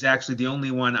is actually the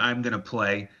only one I'm going to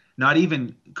play, not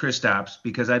even Kristaps,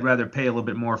 because I'd rather pay a little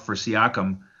bit more for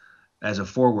Siakam as a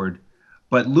forward.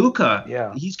 But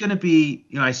Luka, he's going to be,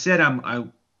 I said I'm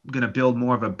going to build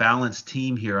more of a balanced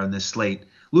team here on this slate.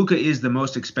 Luka is the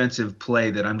most expensive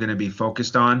play that I'm going to be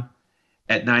focused on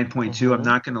at 9.2. Mm-hmm. I'm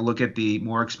not going to look at the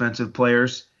more expensive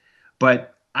players.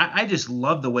 But I just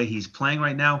love the way he's playing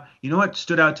right now. You know what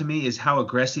stood out to me is how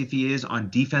aggressive he is on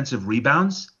defensive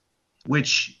rebounds,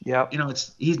 which,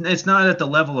 it's not at the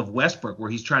level of Westbrook where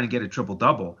he's trying to get a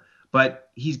triple-double. but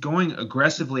he's going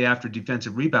aggressively after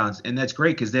defensive rebounds, and that's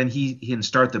great because then he can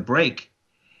start the break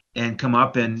and come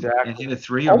up and hit a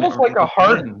three. Almost or like a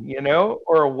Harden. Harden,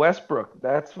 or a Westbrook.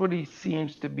 That's what he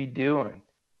seems to be doing.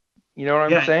 You know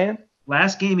what I'm saying?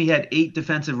 Last game he had 8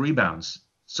 defensive rebounds,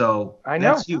 so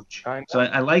that's huge. So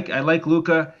I like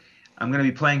Luka. I'm going to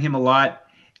be playing him a lot.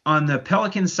 On the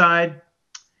Pelicans side,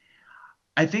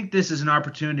 I think this is an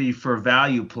opportunity for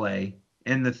value play,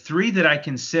 and the 3 that I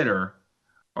consider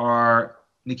are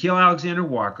Nickeil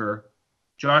Alexander-Walker,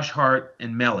 Josh Hart,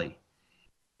 and Melli.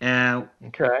 And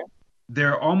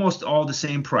they're almost all the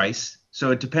same price.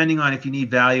 So depending on if you need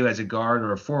value as a guard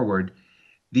or a forward,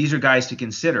 these are guys to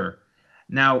consider.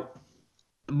 Now,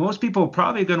 most people are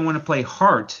probably going to want to play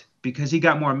Hart because he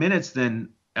got more minutes than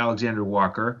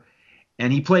Alexander-Walker,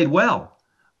 and he played well.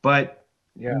 But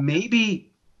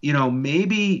maybe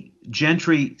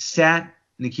Gentry sat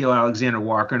Nickeil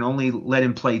Alexander-Walker and only let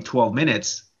him play 12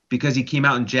 minutes because he came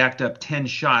out and jacked up 10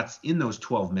 shots in those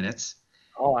 12 minutes.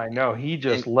 Oh, I know. He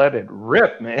just let it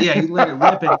rip, man. Yeah, he let it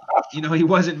rip, and he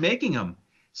wasn't making them.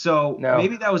 So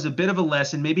maybe that was a bit of a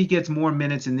lesson. Maybe he gets more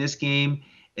minutes in this game,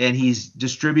 and he's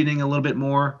distributing a little bit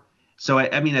more. So,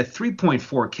 at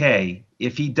 3.4K,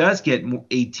 if he does get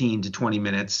 18 to 20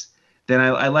 minutes, then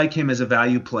I like him as a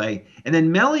value play. And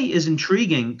then Melli is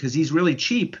intriguing because he's really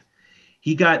cheap.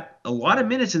 He got a lot of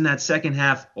minutes in that second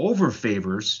half over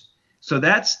Favors. So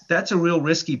that's a real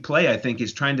risky play, I think,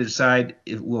 is trying to decide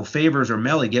will Favors or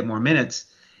Melli get more minutes.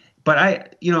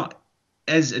 But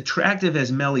as attractive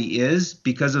as Melli is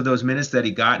because of those minutes that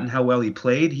he got and how well he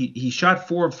played, he shot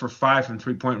 4 for 5 from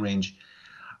 3-point range.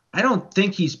 I don't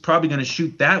think he's probably going to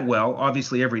shoot that well,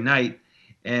 obviously, every night.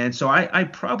 And so I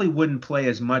probably wouldn't play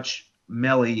as much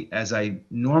Melli as I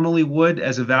normally would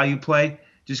as a value play,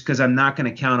 just because I'm not going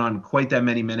to count on quite that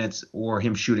many minutes or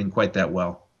him shooting quite that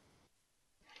well.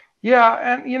 Yeah,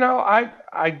 and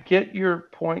I get your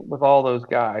point with all those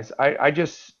guys. I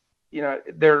just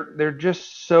they're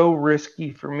just so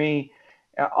risky for me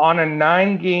on a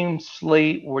 9-game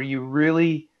slate where you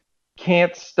really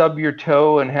can't stub your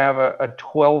toe and have a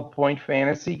 12-point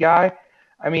fantasy guy.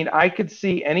 I mean, I could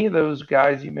see any of those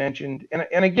guys you mentioned,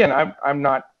 and again, I'm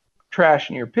not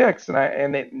trashing your picks,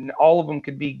 and all of them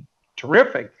could be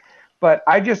terrific, but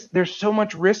there's so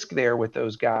much risk there with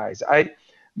those guys.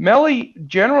 Melli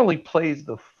generally plays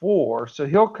the 4, so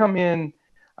he'll come in,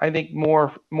 I think,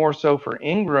 more so for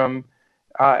Ingram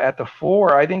at the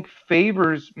 4. I think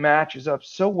Favors matches up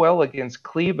so well against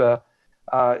Kleba.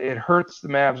 It hurts the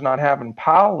Mavs not having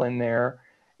Powell in there,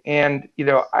 and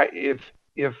I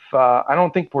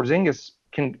don't think Porzingis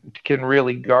can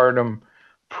really guard him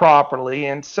properly,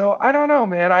 and so I don't know,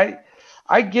 man.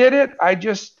 I get it.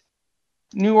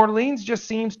 New Orleans just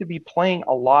seems to be playing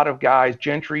a lot of guys.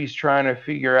 Gentry's trying to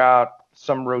figure out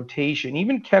some rotation.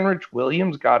 Even Kenrich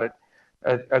Williams got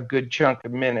a good chunk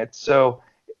of minutes. So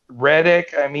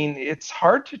Redick, it's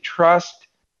hard to trust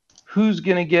who's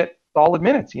going to get solid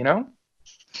minutes,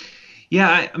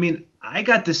 Yeah, I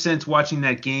got the sense watching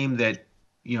that game that,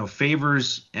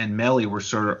 Favors and Melli were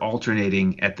sort of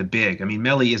alternating at the big.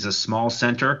 Melli is a small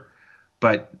center,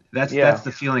 but that's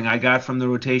the feeling I got from the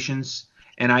rotations.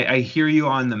 And I hear you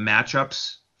on the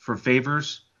matchups for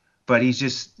Favors, but he's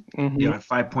just at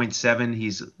 5.7.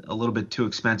 He's a little bit too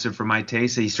expensive for my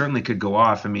taste. He certainly could go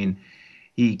off.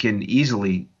 He can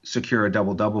easily secure a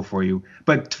double-double for you.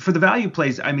 But for the value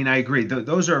plays, I agree.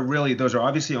 Those are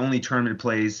obviously only tournament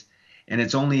plays, and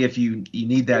it's only if you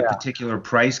need that particular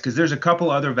price, because there's a couple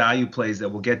other value plays that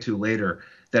we'll get to later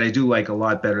that I do like a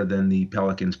lot better than the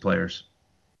Pelicans players.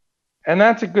 And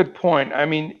that's a good point.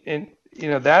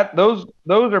 Those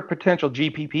are potential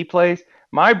GPP plays.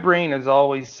 My brain is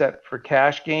always set for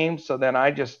cash games, so then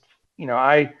I just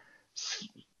I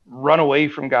run away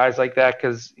from guys like that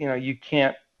because you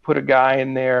can't put a guy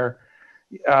in there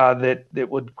that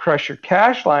would crush your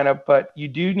cash lineup, but you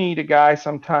do need a guy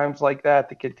sometimes like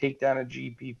that could take down a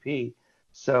GPP.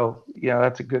 So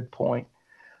that's a good point.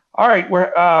 All right,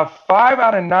 we're 5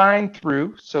 out of 9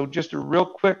 through. So just a real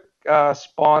quick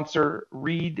sponsor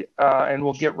read, and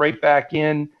we'll get right back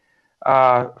in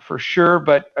for sure.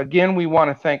 But again, we want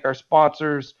to thank our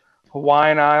sponsors,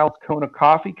 Hawaiian Isles Kona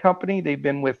Coffee Company. They've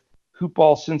been with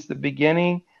Hoopball since the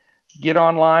beginning. Get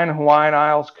online, Hawaiian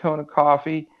Isles Kona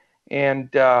Coffee, and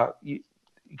you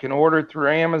can order it through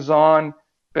Amazon.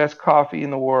 Best coffee in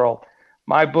the world.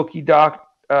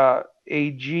 MyBookie.ag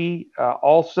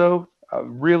also a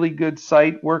really good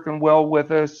site, working well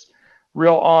with us.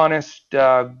 Real honest,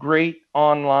 great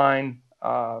online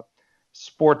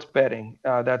sports betting.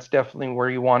 That's definitely where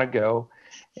you want to go.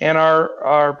 And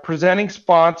our presenting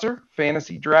sponsor,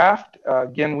 Fantasy Draft.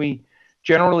 Again, we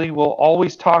generally will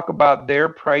always talk about their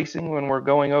pricing when we're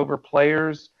going over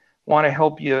players. Want to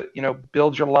help you,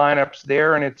 build your lineups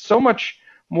there, and it's so much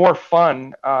more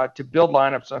fun to build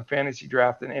lineups on Fantasy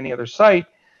Draft than any other site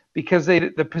because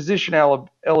the position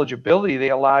eligibility, they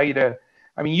allow you to.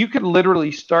 I mean, you could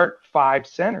literally start 5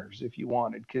 centers if you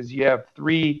wanted because you have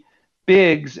 3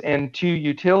 bigs and 2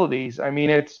 utilities. I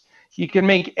mean, you can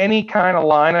make any kind of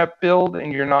lineup build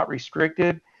and you're not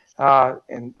restricted.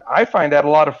 And I find that a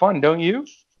lot of fun, don't you?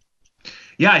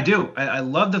 Yeah, I do. I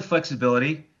love the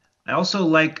flexibility. I also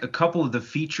like a couple of the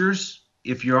features.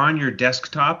 If you're on your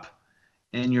desktop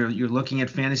and you're looking at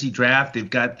Fantasy Draft, they've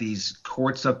got these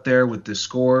courts up there with the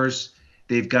scores.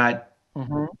 They've got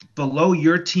below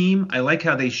your team. I like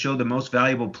how they show the most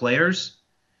valuable players.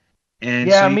 And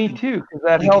yeah, me too, because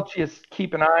that helps you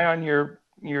keep an eye on your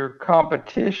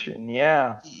competition.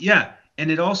 Yeah. Yeah,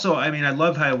 and it also, I mean, I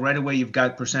love how right away you've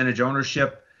got percentage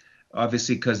ownership,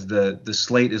 obviously because the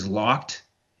slate is locked.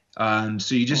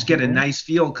 So you just get a nice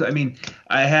feel. I mean,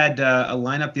 I had a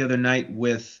lineup the other night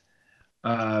with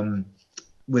Barton,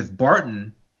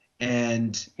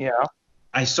 and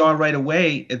I saw right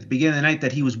away at the beginning of the night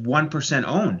that he was 1%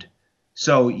 owned.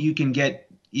 So you can get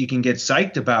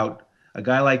psyched about a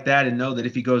guy like that and know that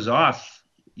if he goes off,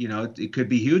 it could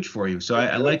be huge for you. So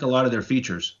I like a lot of their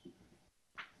features.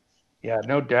 Yeah,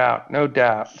 no doubt.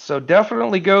 So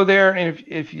definitely go there, and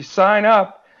if you sign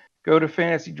up, go to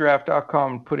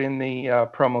fantasydraft.com and put in the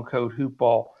promo code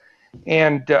HoopBall.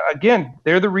 And again,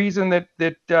 they're the reason that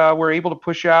we're able to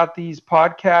push out these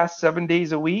podcasts 7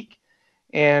 days a week.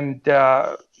 And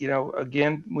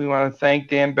again, we want to thank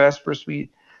Dan Vespers.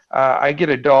 I get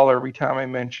 $1 every time I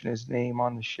mention his name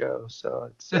on the show. So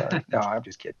it's no, I'm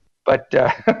just kidding. But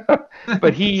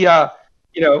but he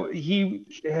he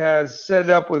has set it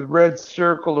up with Red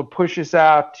Circle to push us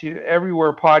out to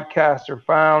everywhere podcasts are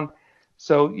found.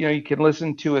 So you can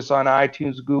listen to us on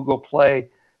iTunes, Google Play,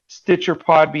 Stitcher,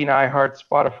 Podbean, iHeart,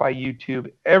 Spotify, YouTube,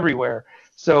 everywhere.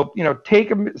 So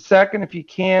take a second if you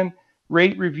can.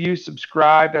 Rate, review,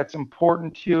 subscribe. That's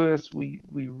important to us. We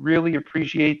really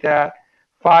appreciate that.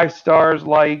 5 stars,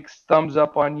 likes, thumbs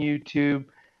up on YouTube.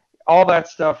 All that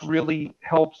stuff really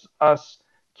helps us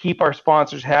keep our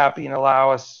sponsors happy and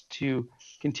allow us to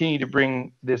continue to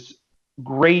bring this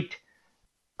great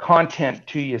content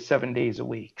to you 7 days a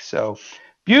week. So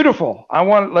beautiful.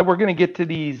 We're going to get to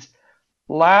these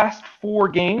last 4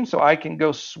 games so I can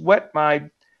go sweat my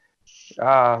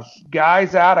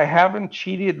guys out. I haven't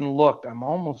cheated and looked. I'm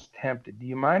almost tempted. Do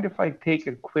you mind if I take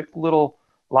a quick little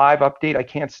live update? I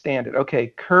can't stand it. Okay,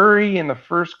 Curry in the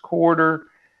first quarter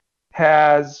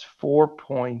has 4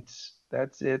 points.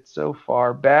 That's it so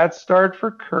far. Bad start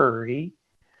for Curry.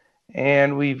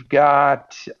 And we've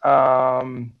got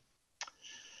Montrezl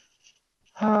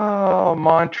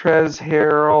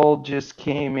Harrell just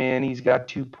came in. He's got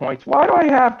 2 points. Why do I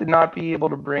have to not be able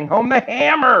to bring home the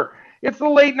hammer? It's the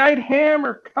late night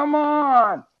hammer. Come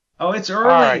on. Oh, it's early.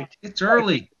 Right. It's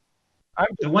early.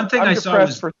 The one thing I saw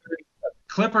was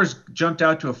Clippers jumped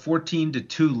out to a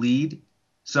 14-2 lead.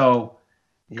 So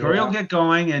Curry will get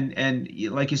going, and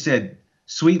like you said,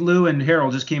 Sweet Lou and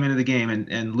Harrell just came into the game,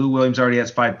 and Lou Williams already has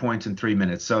 5 points in 3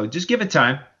 minutes. So just give it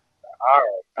time. All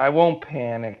right. I won't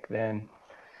panic then.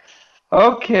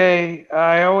 Okay.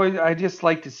 I just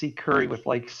like to see Curry with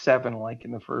like 7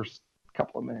 in the first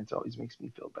couple of minutes. Always makes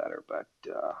me feel better. But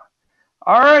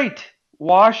all right,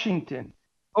 Washington,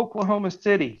 Oklahoma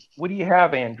City. What do you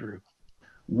have, Andrew?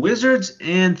 Wizards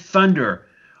and Thunder.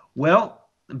 Well,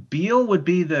 Beal would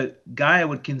be the guy I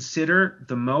would consider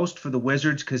the most for the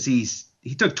Wizards because he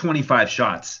took 25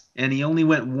 shots and he only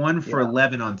went 1 for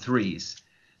 11 on threes.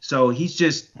 So he's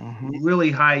just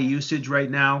really high usage right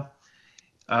now.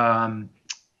 And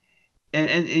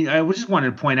I just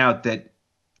wanted to point out that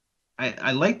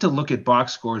I like to look at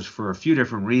box scores for a few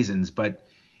different reasons, but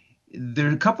there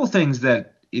are a couple things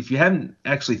that if you haven't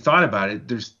actually thought about it,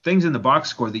 there's things in the box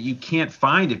score that you can't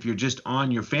find if you're just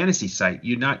on your fantasy site.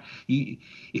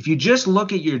 If you just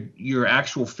look at your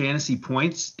actual fantasy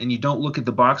points and you don't look at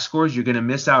the box scores, you're going to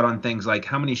miss out on things like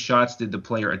how many shots did the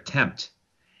player attempt,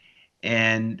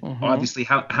 and obviously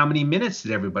how many minutes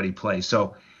did everybody play.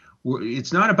 So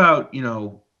it's not about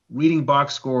reading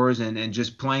box scores and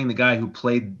just playing the guy who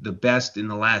played the best in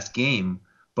the last game,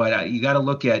 but you got to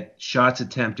look at shots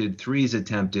attempted, threes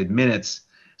attempted, minutes.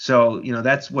 So,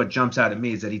 that's what jumps out at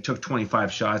me is that he took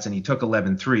 25 shots and he took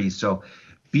 11 threes. So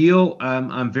Beal,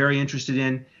 I'm very interested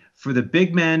in. For the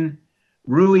big men,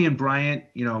 Rui and Bryant,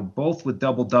 both with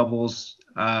double-doubles,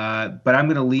 but I'm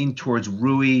going to lean towards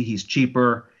Rui. He's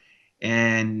cheaper,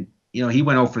 and, he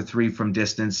went 0 for 3 from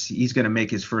distance. He's going to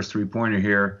make his first three-pointer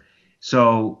here.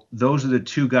 So those are the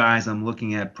two guys I'm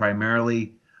looking at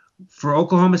primarily. For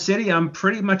Oklahoma City, I'm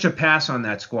pretty much a pass on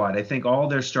that squad. I think all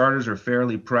their starters are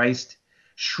fairly priced.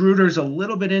 Schroeder's a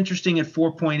little bit interesting at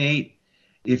 4.8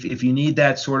 if you need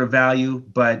that sort of value,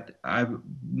 but I'm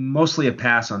mostly a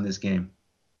pass on this game.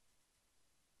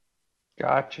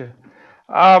 Gotcha.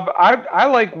 I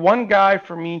like one guy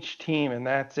from each team, and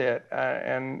that's it.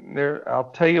 And there, I'll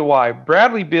tell you why.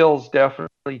 Bradley Beal's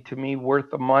definitely, to me,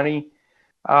 worth the money.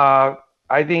 I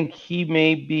think he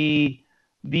may be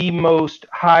the most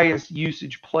highest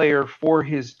usage player for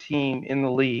his team in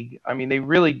the league. I mean, they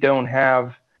really don't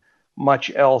have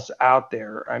much else out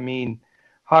there. I mean,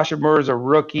 Hashimura is a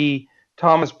rookie.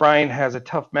 Thomas Bryant has a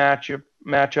tough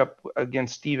matchup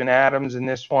against Steven Adams in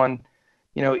this one.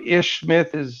 You know, Ish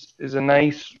Smith is a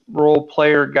nice role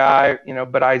player guy, you know,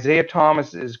 but Isaiah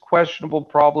Thomas is questionable,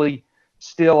 probably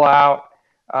still out.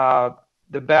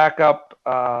 The backup,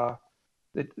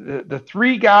 the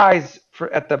three guys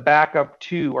at the backup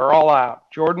two are all out.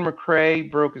 Jordan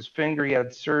McRae broke his finger. He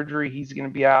had surgery. He's going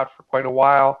to be out for quite a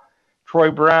while.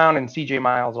 Troy Brown and CJ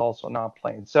Miles also not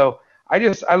playing. So I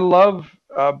love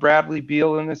Bradley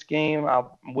Beal in this game. I'm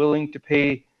willing to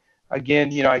pay.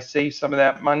 Again, you know, I saved some of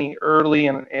that money early,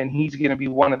 and he's going to be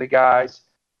one of the guys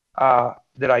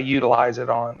that I utilize it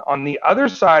on. On the other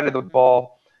side of the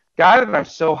ball, guy that I'm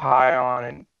so high on,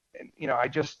 and you know, I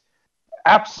just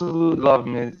absolutely love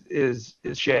him is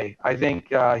Shea. I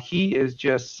think he is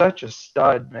just such a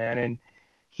stud, man, and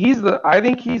I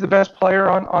think he's the best player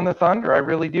on the Thunder. I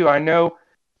really do. I know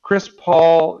Chris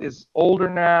Paul is older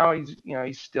now.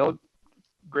 He's still a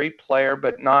great player,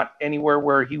 but not anywhere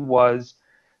where he was.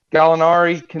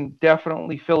 Gallinari can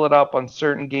definitely fill it up on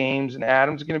certain games, and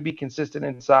Adams is going to be consistent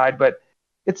inside. But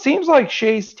it seems like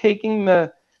Shea's taking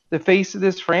the face of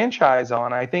this franchise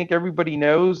on. I think everybody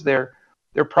knows they're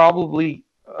probably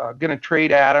going to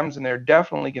trade Adams, and they're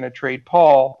definitely going to trade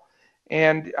Paul.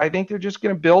 And I think they're just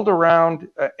going to build around,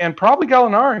 and probably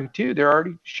Gallinari too. They're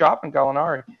already shopping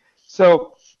Gallinari.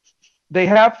 So they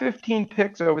have 15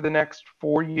 picks over the next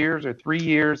 4 years or 3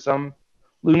 years, some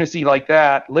lunacy like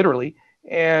that, literally.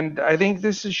 And I think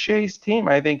this is Shea's team.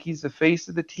 I think he's the face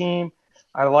of the team.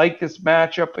 I like this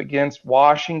matchup against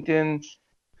Washington,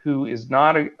 who is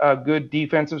not a good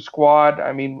defensive squad.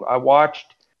 I mean, I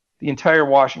watched the entire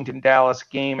Washington-Dallas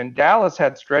game, and Dallas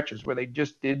had stretches where they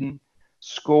just didn't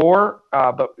score,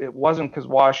 but it wasn't because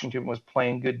Washington was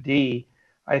playing good D.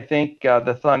 I think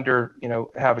the Thunder, you know,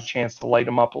 have a chance to light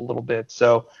them up a little bit.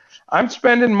 So I'm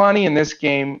spending money in this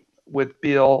game with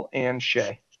Beal and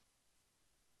Shea.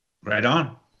 Right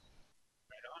on.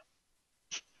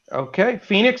 Okay,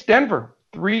 Phoenix, Denver,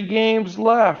 3 games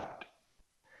left.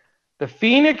 The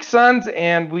Phoenix Suns,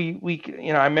 and we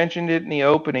you know, I mentioned it in the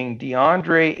opening,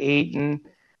 DeAndre Ayton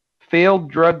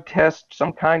failed drug test,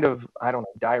 some kind of, I don't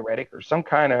know, diuretic or some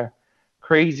kind of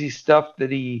crazy stuff that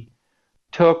he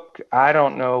took, I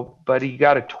don't know, but he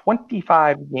got a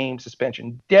 25-game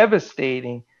suspension.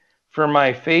 Devastating for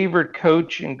my favorite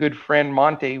coach and good friend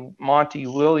Monty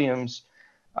Williams.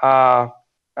 I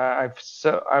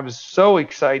was so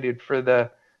excited for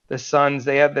the Suns.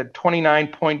 They had the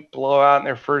 29-point blowout in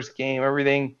their first game.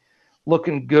 Everything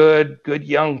looking good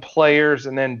young players,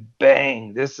 and then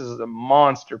bang, this is a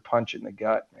monster punch in the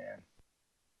gut, man.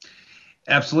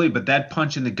 Absolutely, but that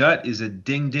punch in the gut is a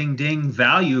ding, ding, ding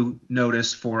value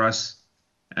notice for us.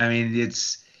 I mean,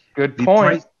 it's good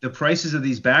point. The prices of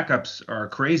these backups are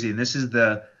crazy, and this is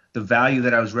the value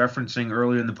that I was referencing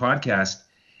earlier in the podcast.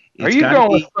 Are you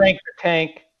going with Frank the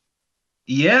Tank?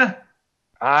 Yeah.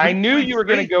 I knew you were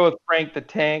going to go with Frank the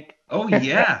Tank. Oh,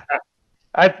 yeah.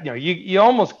 You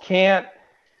almost can't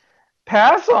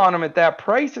pass on him at that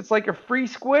price. It's like a free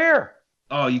square.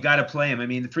 Oh, you got to play him. I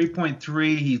mean, the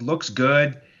 3.3, he looks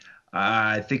good.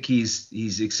 I think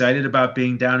he's excited about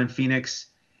being down in Phoenix.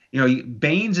 You know,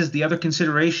 Baines is the other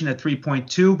consideration at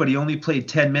 3.2, but he only played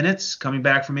 10 minutes coming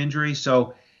back from injury.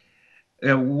 So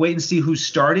we'll wait and see who's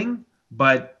starting.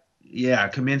 But yeah,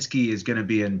 Kaminsky is going to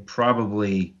be in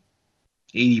probably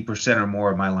 80% or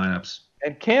more of my lineups.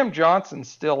 And Cam Johnson's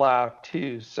still out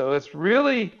too. So it's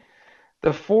really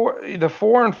the 4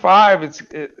 and 5.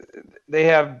 They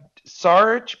have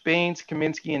Saric, Baines,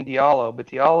 Kaminsky, and Diallo, but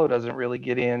Diallo doesn't really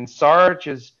get in. Saric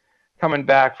is coming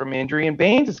back from injury, and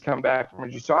Baines has come back from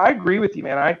injury. So I agree with you,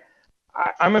 man.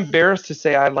 I'm embarrassed to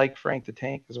say I like Frank the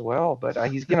Tank as well, but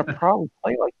he's going to probably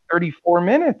play like 34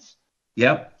 minutes.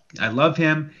 Yep. I love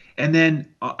him. And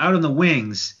then out on the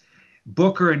wings,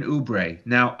 Booker and Oubre.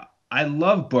 Now, I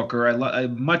love Booker. I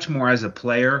love much more as a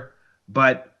player.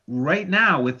 But right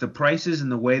now, with the prices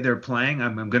and the way they're playing,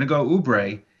 I'm going to go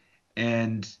Oubre.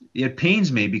 And it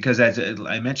pains me because, as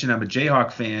I mentioned, I'm a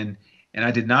Jayhawk fan. And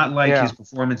I did not like Yeah. his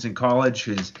performance in college,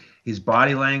 his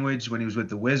body language when he was with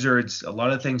the Wizards, a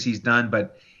lot of things he's done,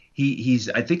 but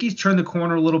I think he's turned the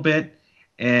corner a little bit.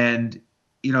 And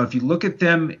if you look at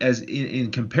them as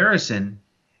in comparison,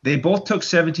 they both took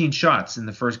 17 shots in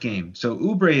the first game. So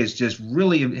Oubre is just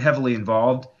really heavily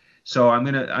involved. So I'm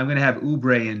gonna have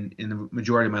Oubre in the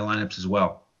majority of my lineups as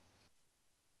well.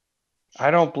 I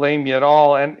don't blame you at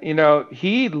all. And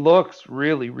he looks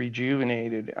really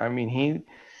rejuvenated. I mean,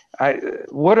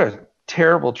 what a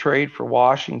terrible trade for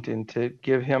Washington to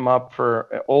give him up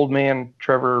for old man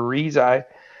Trevor Ariza.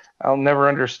 I'll never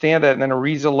understand that. And then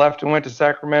Ariza left and went to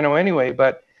Sacramento anyway.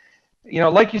 But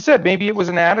like you said, maybe it was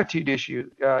an attitude issue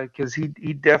because he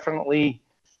definitely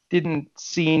didn't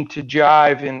seem to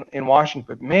jive in Washington.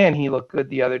 But man, he looked good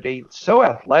the other day. So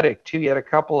athletic too. He had a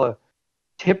couple of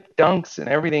tip dunks and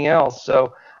everything else.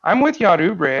 So I'm with you on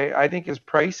Oubre. I think his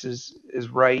price is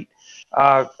right.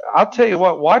 I'll tell you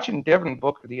what, watching Devin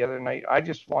Booker the other night, I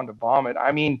just wanted to vomit.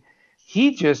 I mean,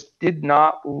 he just did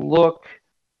not look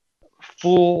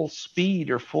full speed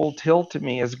or full tilt to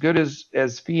me. As good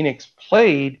as Phoenix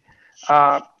played,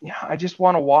 I just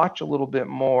want to watch a little bit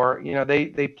more.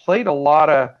 They played a lot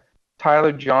of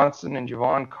Tyler Johnson and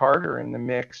Javon Carter in the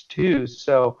mix too.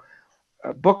 So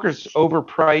Booker's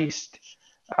overpriced.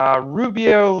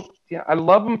 Rubio, yeah, I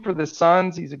love him for the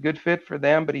Suns. He's a good fit for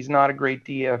them, but he's not a great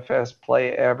DFS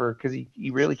play ever because he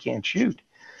really can't shoot.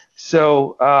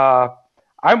 So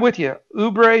I'm with you.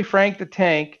 Oubre, Frank the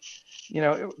Tank.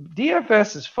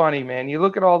 DFS is funny, man. You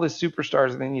look at all the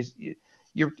superstars, and then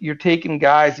you're taking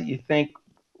guys that you think,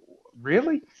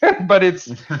 really? But it's,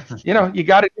 you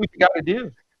got to do what you got to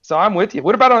do. So I'm with you.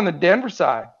 What about on the Denver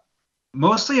side?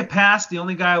 Mostly a pass. The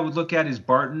only guy I would look at is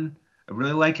Barton. I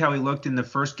really like how he looked in the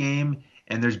first game,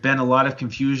 and there's been a lot of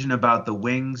confusion about the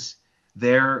wings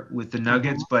there with the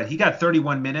Nuggets, but he got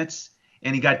 31 minutes,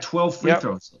 and he got 12 free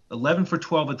throws, 11 for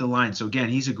 12 at the line. So, again,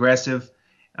 he's aggressive.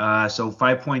 So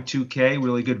 5.2K,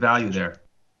 really good value there.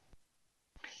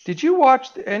 Did you watch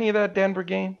any of that Denver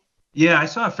game? Yeah, I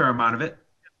saw a fair amount of it.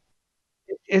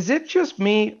 Is it just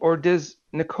me, or does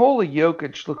Nikola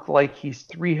Jokic look like he's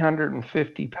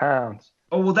 350 pounds?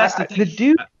 Oh, well, that's the thing. The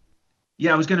dude.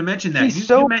 Yeah, I was going to mention that.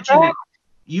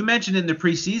 You mentioned in the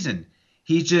preseason.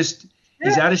 He's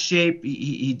out of shape.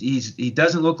 He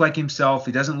doesn't look like himself.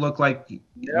 He doesn't look like the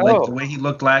way he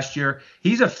looked last year.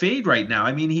 He's a fade right now.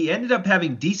 I mean, he ended up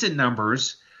having decent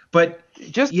numbers, but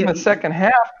just in the second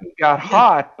half he got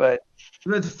hot. But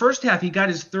the first half he got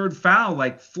his third foul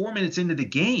like 4 minutes into the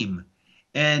game,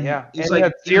 and it's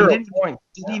like he didn't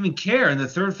even care. And the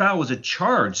third foul was a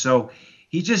charge, so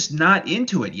he's just not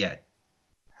into it yet.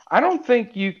 I don't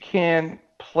think you can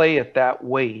play at that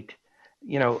weight,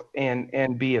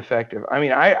 and be effective. I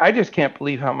mean, I just can't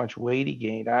believe how much weight he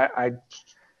gained. I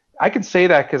can say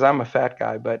that because I'm a fat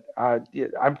guy, but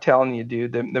I'm telling you,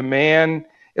 dude, the man,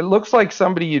 it looks like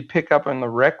somebody you'd pick up in the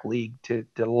rec league to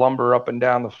lumber up and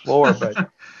down the floor. But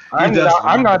I'm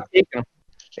not taking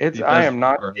him. I am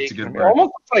not taking him. It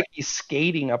almost looks like he's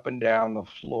skating up and down the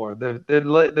floor.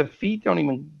 The feet don't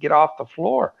even get off the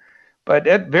floor. But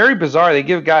it's very bizarre. They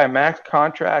give a guy a max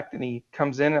contract and he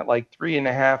comes in at like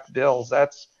 $3.5 bills.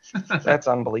 That's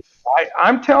unbelievable.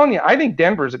 I'm telling you, I think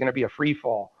Denver is going to be a free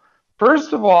fall.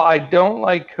 First of all, I don't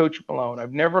like Coach Malone.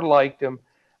 I've never liked him.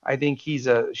 I think he's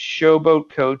a showboat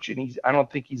coach, and I don't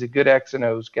think he's a good X and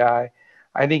O's guy.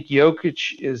 I think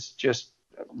Jokic is just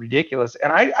ridiculous,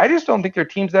 and I just don't think their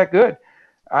team's that good.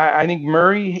 I think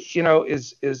Murray,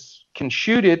 can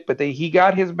shoot it, but he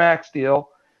got his max deal.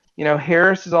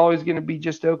 Harris is always going to be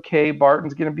just okay.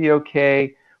 Barton's going to be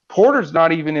okay. Porter's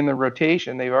not even in the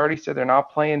rotation. They've already said they're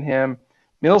not playing him.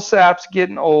 Millsap's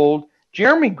getting old.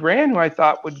 Jeremy Grant, who I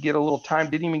thought would get a little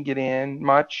time, didn't even get in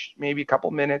much, maybe a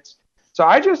couple minutes. So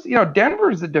I just,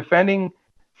 Denver is the defending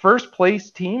first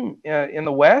place team in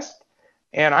the West.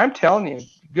 And I'm telling you,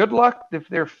 good luck if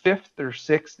they're fifth or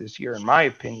sixth this year, in my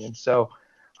opinion. So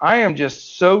I am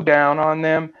just so down on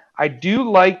them. I do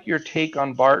like your take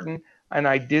on Barton. And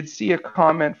I did see a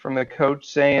comment from the coach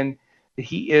saying that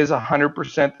he is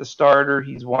 100% the starter.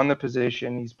 He's won the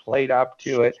position. He's played up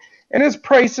to it. And his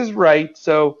price is right.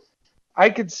 So I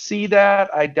could see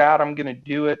that. I doubt I'm going to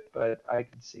do it, but I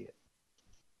could see it.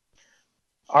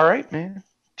 All right, man.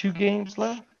 2 games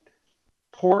left.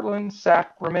 Portland,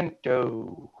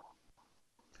 Sacramento.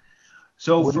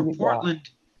 So for Portland,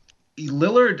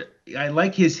 Lillard, I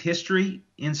like his history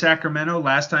in Sacramento.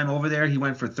 Last time over there, he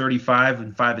went for 35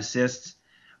 and 5 assists.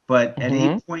 But at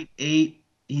 8.8,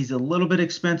 he's a little bit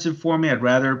expensive for me. I'd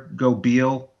rather go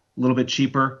Beal, a little bit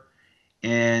cheaper,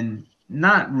 and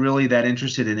not really that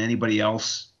interested in anybody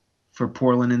else for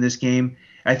Portland in this game.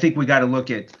 I think we got to look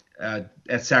at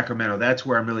at Sacramento. That's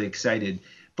where I'm really excited.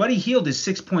 Buddy Hield is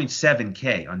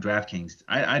 6.7K on DraftKings.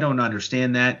 I don't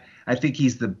understand that. I think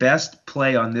he's the best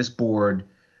play on this board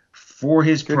for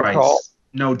his Good price, call.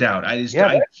 no doubt. I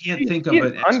can't think of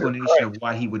an explanation of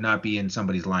why he would not be in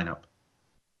somebody's lineup.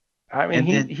 I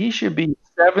mean, he should be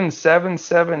 7.7,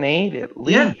 7.8 at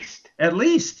least. Yeah, at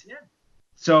least. Yeah.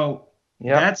 So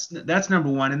yep. that's number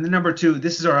one. And then number two,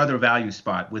 this is our other value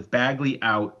spot. With Bagley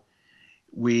out,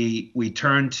 we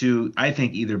turn to, I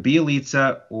think, either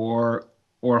Bielitsa or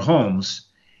Holmes.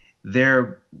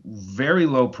 They're very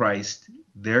low priced.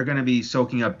 They're going to be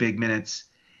soaking up big minutes.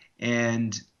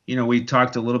 And, we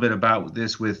talked a little bit about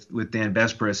this with Dan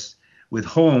Vespris, with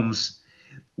Holmes,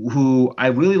 who I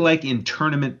really like in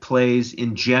tournament plays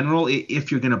in general,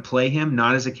 if you're going to play him,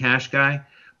 not as a cash guy.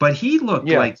 But he looked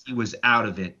like he was out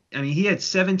of it. I mean, he had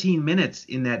 17 minutes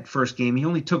in that first game. He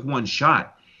only took one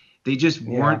shot. They just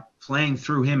weren't playing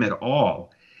through him at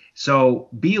all. So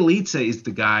Bielitsa is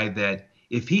the guy that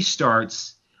if he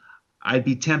starts, I'd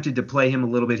be tempted to play him a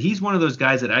little bit. He's one of those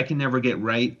guys that I can never get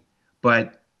right.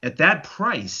 But at that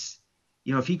price,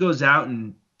 if he goes out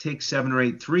and takes 7 or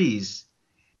 8 threes,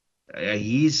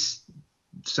 he's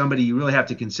somebody you really have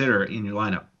to consider in your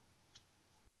lineup.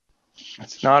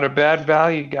 It's not a bad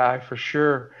value guy for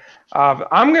sure.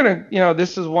 I'm going to,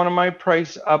 this is one of my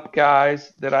price up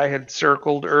guys that I had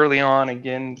circled early on.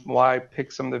 Again, why I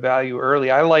picked some of the value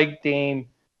early. I like Dame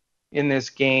in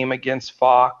this game against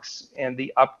Fox and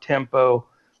the up tempo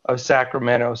of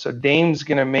Sacramento. So Dame's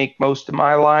going to make most of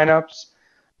my lineups,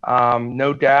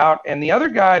 no doubt. And the other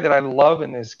guy that I love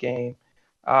in this game,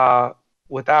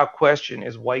 without question,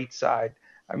 is Whiteside.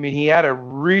 I mean, he had a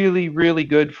really, really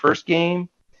good first game.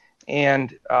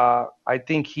 And I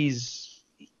think he's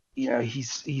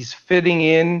fitting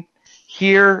in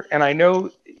here. And I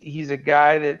know he's a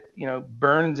guy that,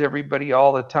 burns everybody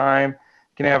all the time,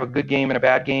 can have a good game and a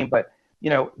bad game. But,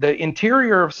 the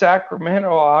interior of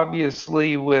Sacramento,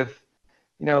 obviously, with,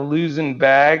 losing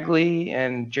Bagley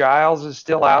and Giles is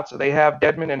still out. So they have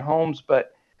Dedmon and Holmes.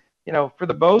 But, for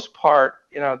the most part,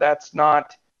 that's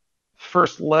not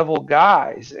first level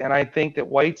guys. And I think that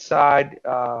Whiteside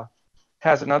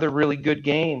has another really good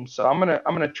game. So I'm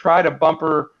gonna try to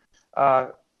bumper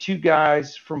 2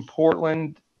 guys from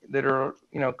Portland that are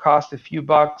cost a few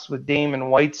bucks with Dame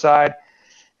and Whiteside.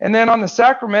 And then on the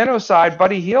Sacramento side,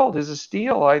 Buddy Hield is a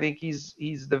steal. I think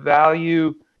he's the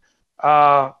value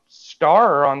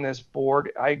star on this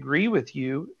board. I agree with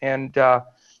you, and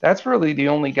that's really the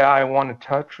only guy I want to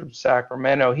touch from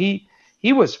Sacramento. He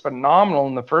was phenomenal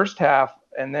in the first half,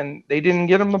 and then they didn't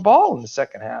get him the ball in the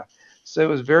second half. So it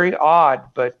was very odd,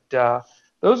 but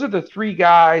those are the 3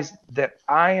 guys that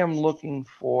I am looking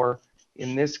for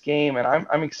in this game, and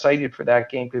I'm excited for that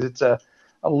game because it's a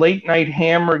late night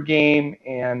hammer game,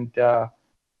 and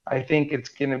I think it's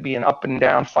going to be an up and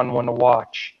down fun one to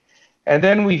watch. And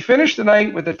then we finish the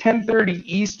night with a 10:30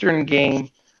 Eastern game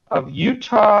of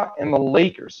Utah and the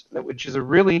Lakers, which is a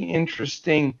really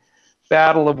interesting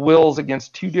battle of wills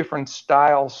against 2 different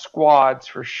style squads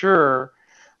for sure.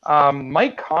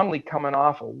 Mike Conley coming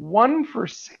off a 1 for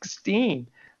 16.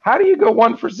 How do you go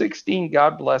 1 for 16?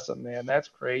 God bless him, man. That's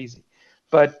crazy.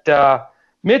 But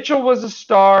Mitchell was a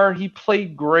star. He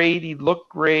played great. He looked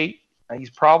great.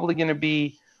 He's probably going to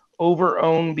be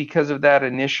over-owned because of that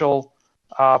initial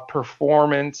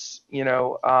performance.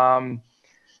 I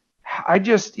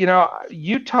just,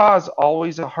 Utah is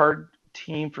always a hard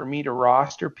team for me to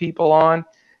roster people on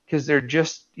because they're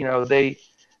just,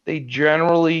 they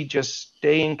generally just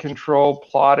stay in control,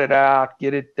 plot it out,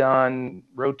 get it done,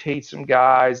 rotate some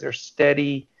guys. They're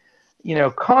steady.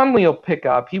 Conley will pick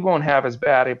up. He won't have as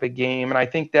bad of a game, and I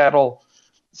think that'll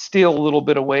steal a little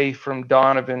bit away from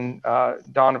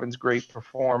Donovan's great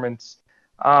performance.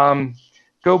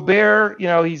 Gobert,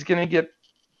 he's going to get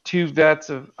 2 vets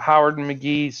of Howard and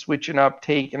McGee switching up,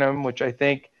 taking him, which I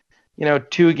think,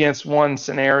 2 against 1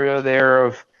 scenario there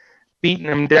of beating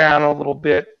him down a little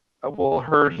bit will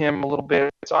hurt him a little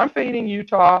bit. So I'm fading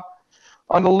Utah.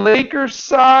 On the Lakers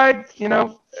side,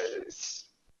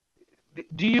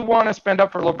 do you want to spend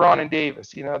up for LeBron and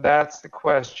Davis? That's the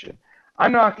question.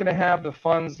 I'm not going to have the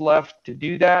funds left to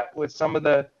do that with some of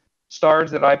the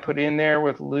stars that I put in there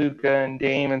with Luka and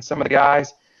Dame and some of the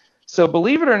guys. So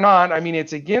believe it or not, I mean,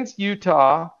 it's against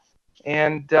Utah,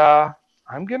 and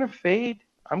I'm going to fade.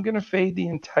 I'm going to fade the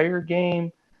entire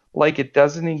game like it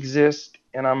doesn't exist,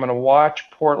 and I'm going to watch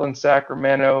Portland,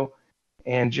 Sacramento,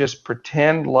 and just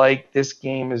pretend like this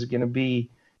game is going to be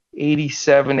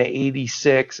 87 to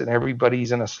 86 and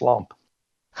everybody's in a slump.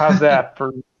 How's that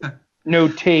for no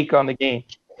take on the game?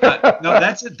 No,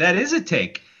 that is a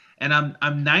take, and I'm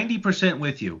 90%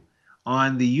 with you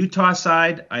On the Utah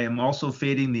side, I am also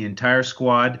fading the entire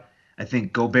squad. I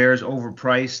think Gobert's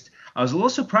overpriced. I was a little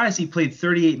surprised he played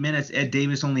 38 minutes. Ed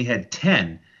Davis only had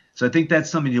 10. So I think that's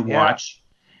something to watch.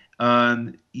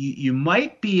 You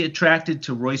might be attracted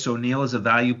to Royce O'Neal as a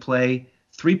value play.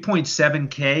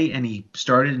 3.7K, and he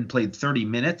started and played 30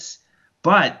 minutes.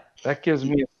 But that gives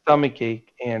me a stomach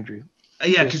ache, Andrew.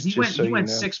 Yeah, because he went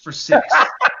 6 for 6.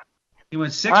 He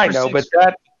went 6 for 6. I know, but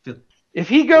if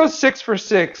he goes 6 for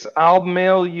 6, I'll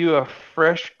mail you a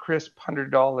fresh, crisp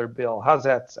 $100 bill. How's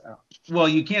that sound? Well,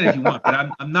 you can if you want,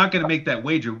 but I'm not going to make that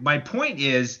wager. My point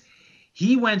is,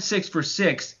 he went 6 for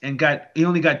 6 and he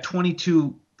only got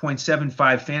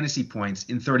 22.75 fantasy points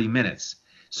in 30 minutes.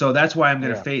 So that's why I'm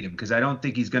going to fade him, because I don't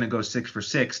think he's going to go 6 for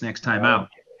 6 next time out.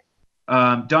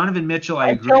 Donovan Mitchell,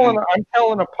 I agree. I'm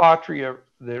telling Apotria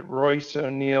that Royce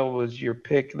O'Neal was your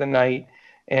pick of the night,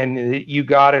 and that you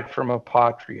got it from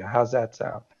Apotria. How's that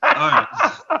sound? All right.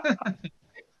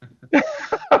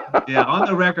 Yeah, on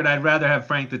the record, I'd rather have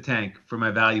Frank the Tank for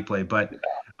my value play. But,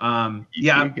 I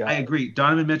agree.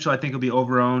 Donovan Mitchell, I think, will be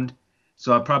over-owned.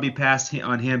 So I'll probably pass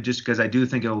on him just because I do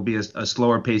think it will be a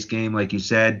slower-paced game, like you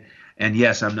said. And,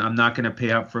 yes, I'm not going to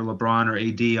pay up for LeBron or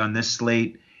AD on this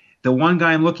slate. The one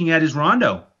guy I'm looking at is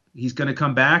Rondo. He's going to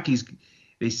come back.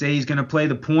 They say he's going to play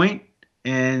the point,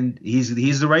 and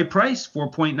he's the right price,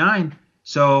 4.9.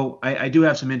 So I do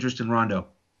have some interest in Rondo.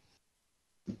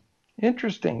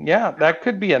 Interesting. Yeah, that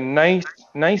could be a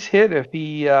nice hit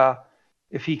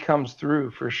if he comes through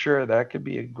for sure. That could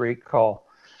be a great call.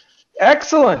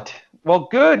 Excellent. Well,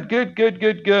 good.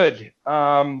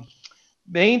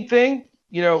 Main thing,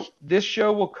 this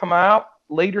show will come out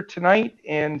later tonight,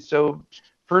 and so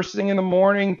first thing in the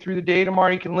morning through the day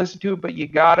tomorrow, you can listen to it, but you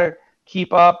got to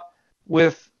keep up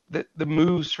with the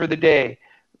moves for the day.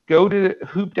 Go to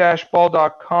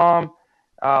hoop-ball.com.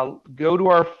 Go to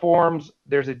our forums.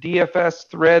 There's a DFS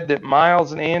thread that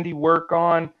Miles and Andy work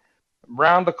on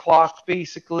round the clock,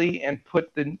 basically, and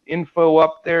put the info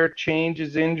up there,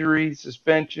 changes, injuries,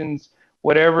 suspensions,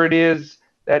 whatever it is,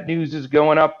 that news is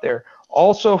going up there.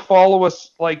 Also, follow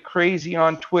us like crazy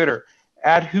on Twitter,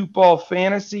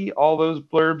 @HoopBallFantasy. All those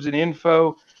blurbs and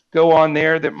info go on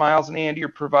there that Miles and Andy are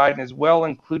providing as well,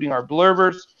 including our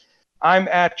blurbers. I'm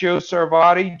at Joe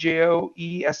Sarvadi,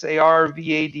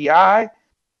 JoeSarvadi.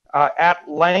 At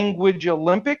Language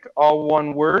Olympic, all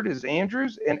one word, is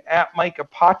Andrews, and at Mike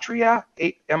Apotria,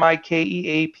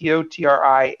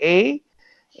 MikeApotria.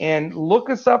 And look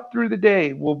us up through the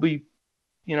day. We'll be,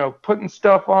 putting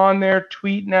stuff on there,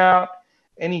 tweeting out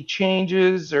any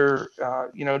changes or,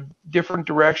 different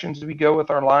directions we go with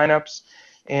our lineups.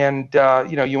 And,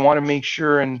 you want to make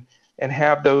sure and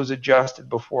have those adjusted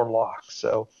before lock.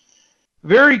 So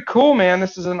very cool, man.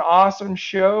 This is an awesome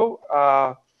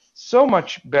show. So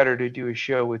much better to do a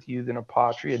show with you than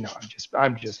Apotria. No,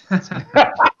 I'm just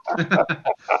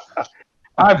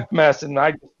I'm messing.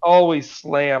 I just always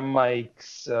slam Mike.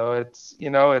 So it's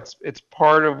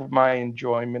part of my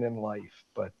enjoyment in life.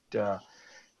 But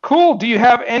cool. Do you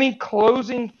have any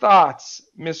closing thoughts,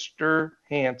 Mr.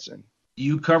 Hansen?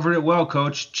 You covered it well,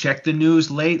 Coach. Check the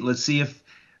news late. Let's see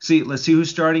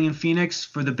who's starting in Phoenix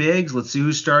for the Bigs. Let's see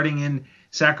who's starting in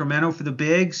Sacramento for the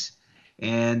Bigs.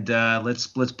 And let's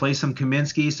play some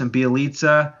Kaminsky, some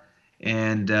Bielitsa,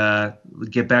 and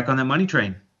get back on that money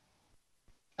train.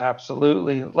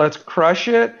 Absolutely. Let's crush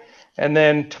it. And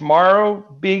then tomorrow,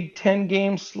 big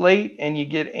 10-game slate, and you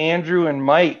get Andrew and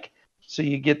Mike. So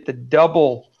you get the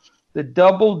double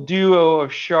duo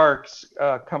of Sharks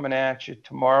coming at you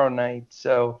tomorrow night.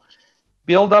 So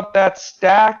build up that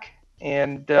stack,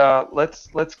 and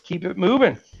let's keep it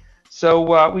moving.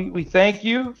 So we thank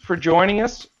you for joining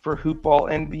us for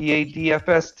Hoopball NBA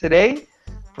DFS today.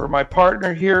 For my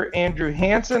partner here, Andrew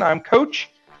Hansen, I'm Coach.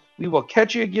 We will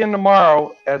catch you again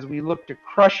tomorrow as we look to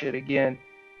crush it again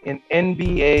in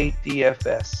NBA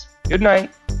DFS. Good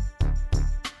night.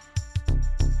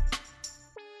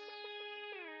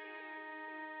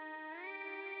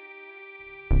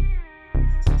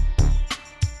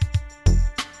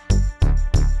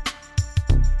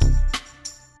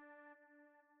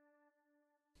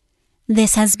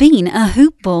 This has been a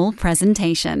Hoop Ball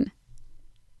presentation.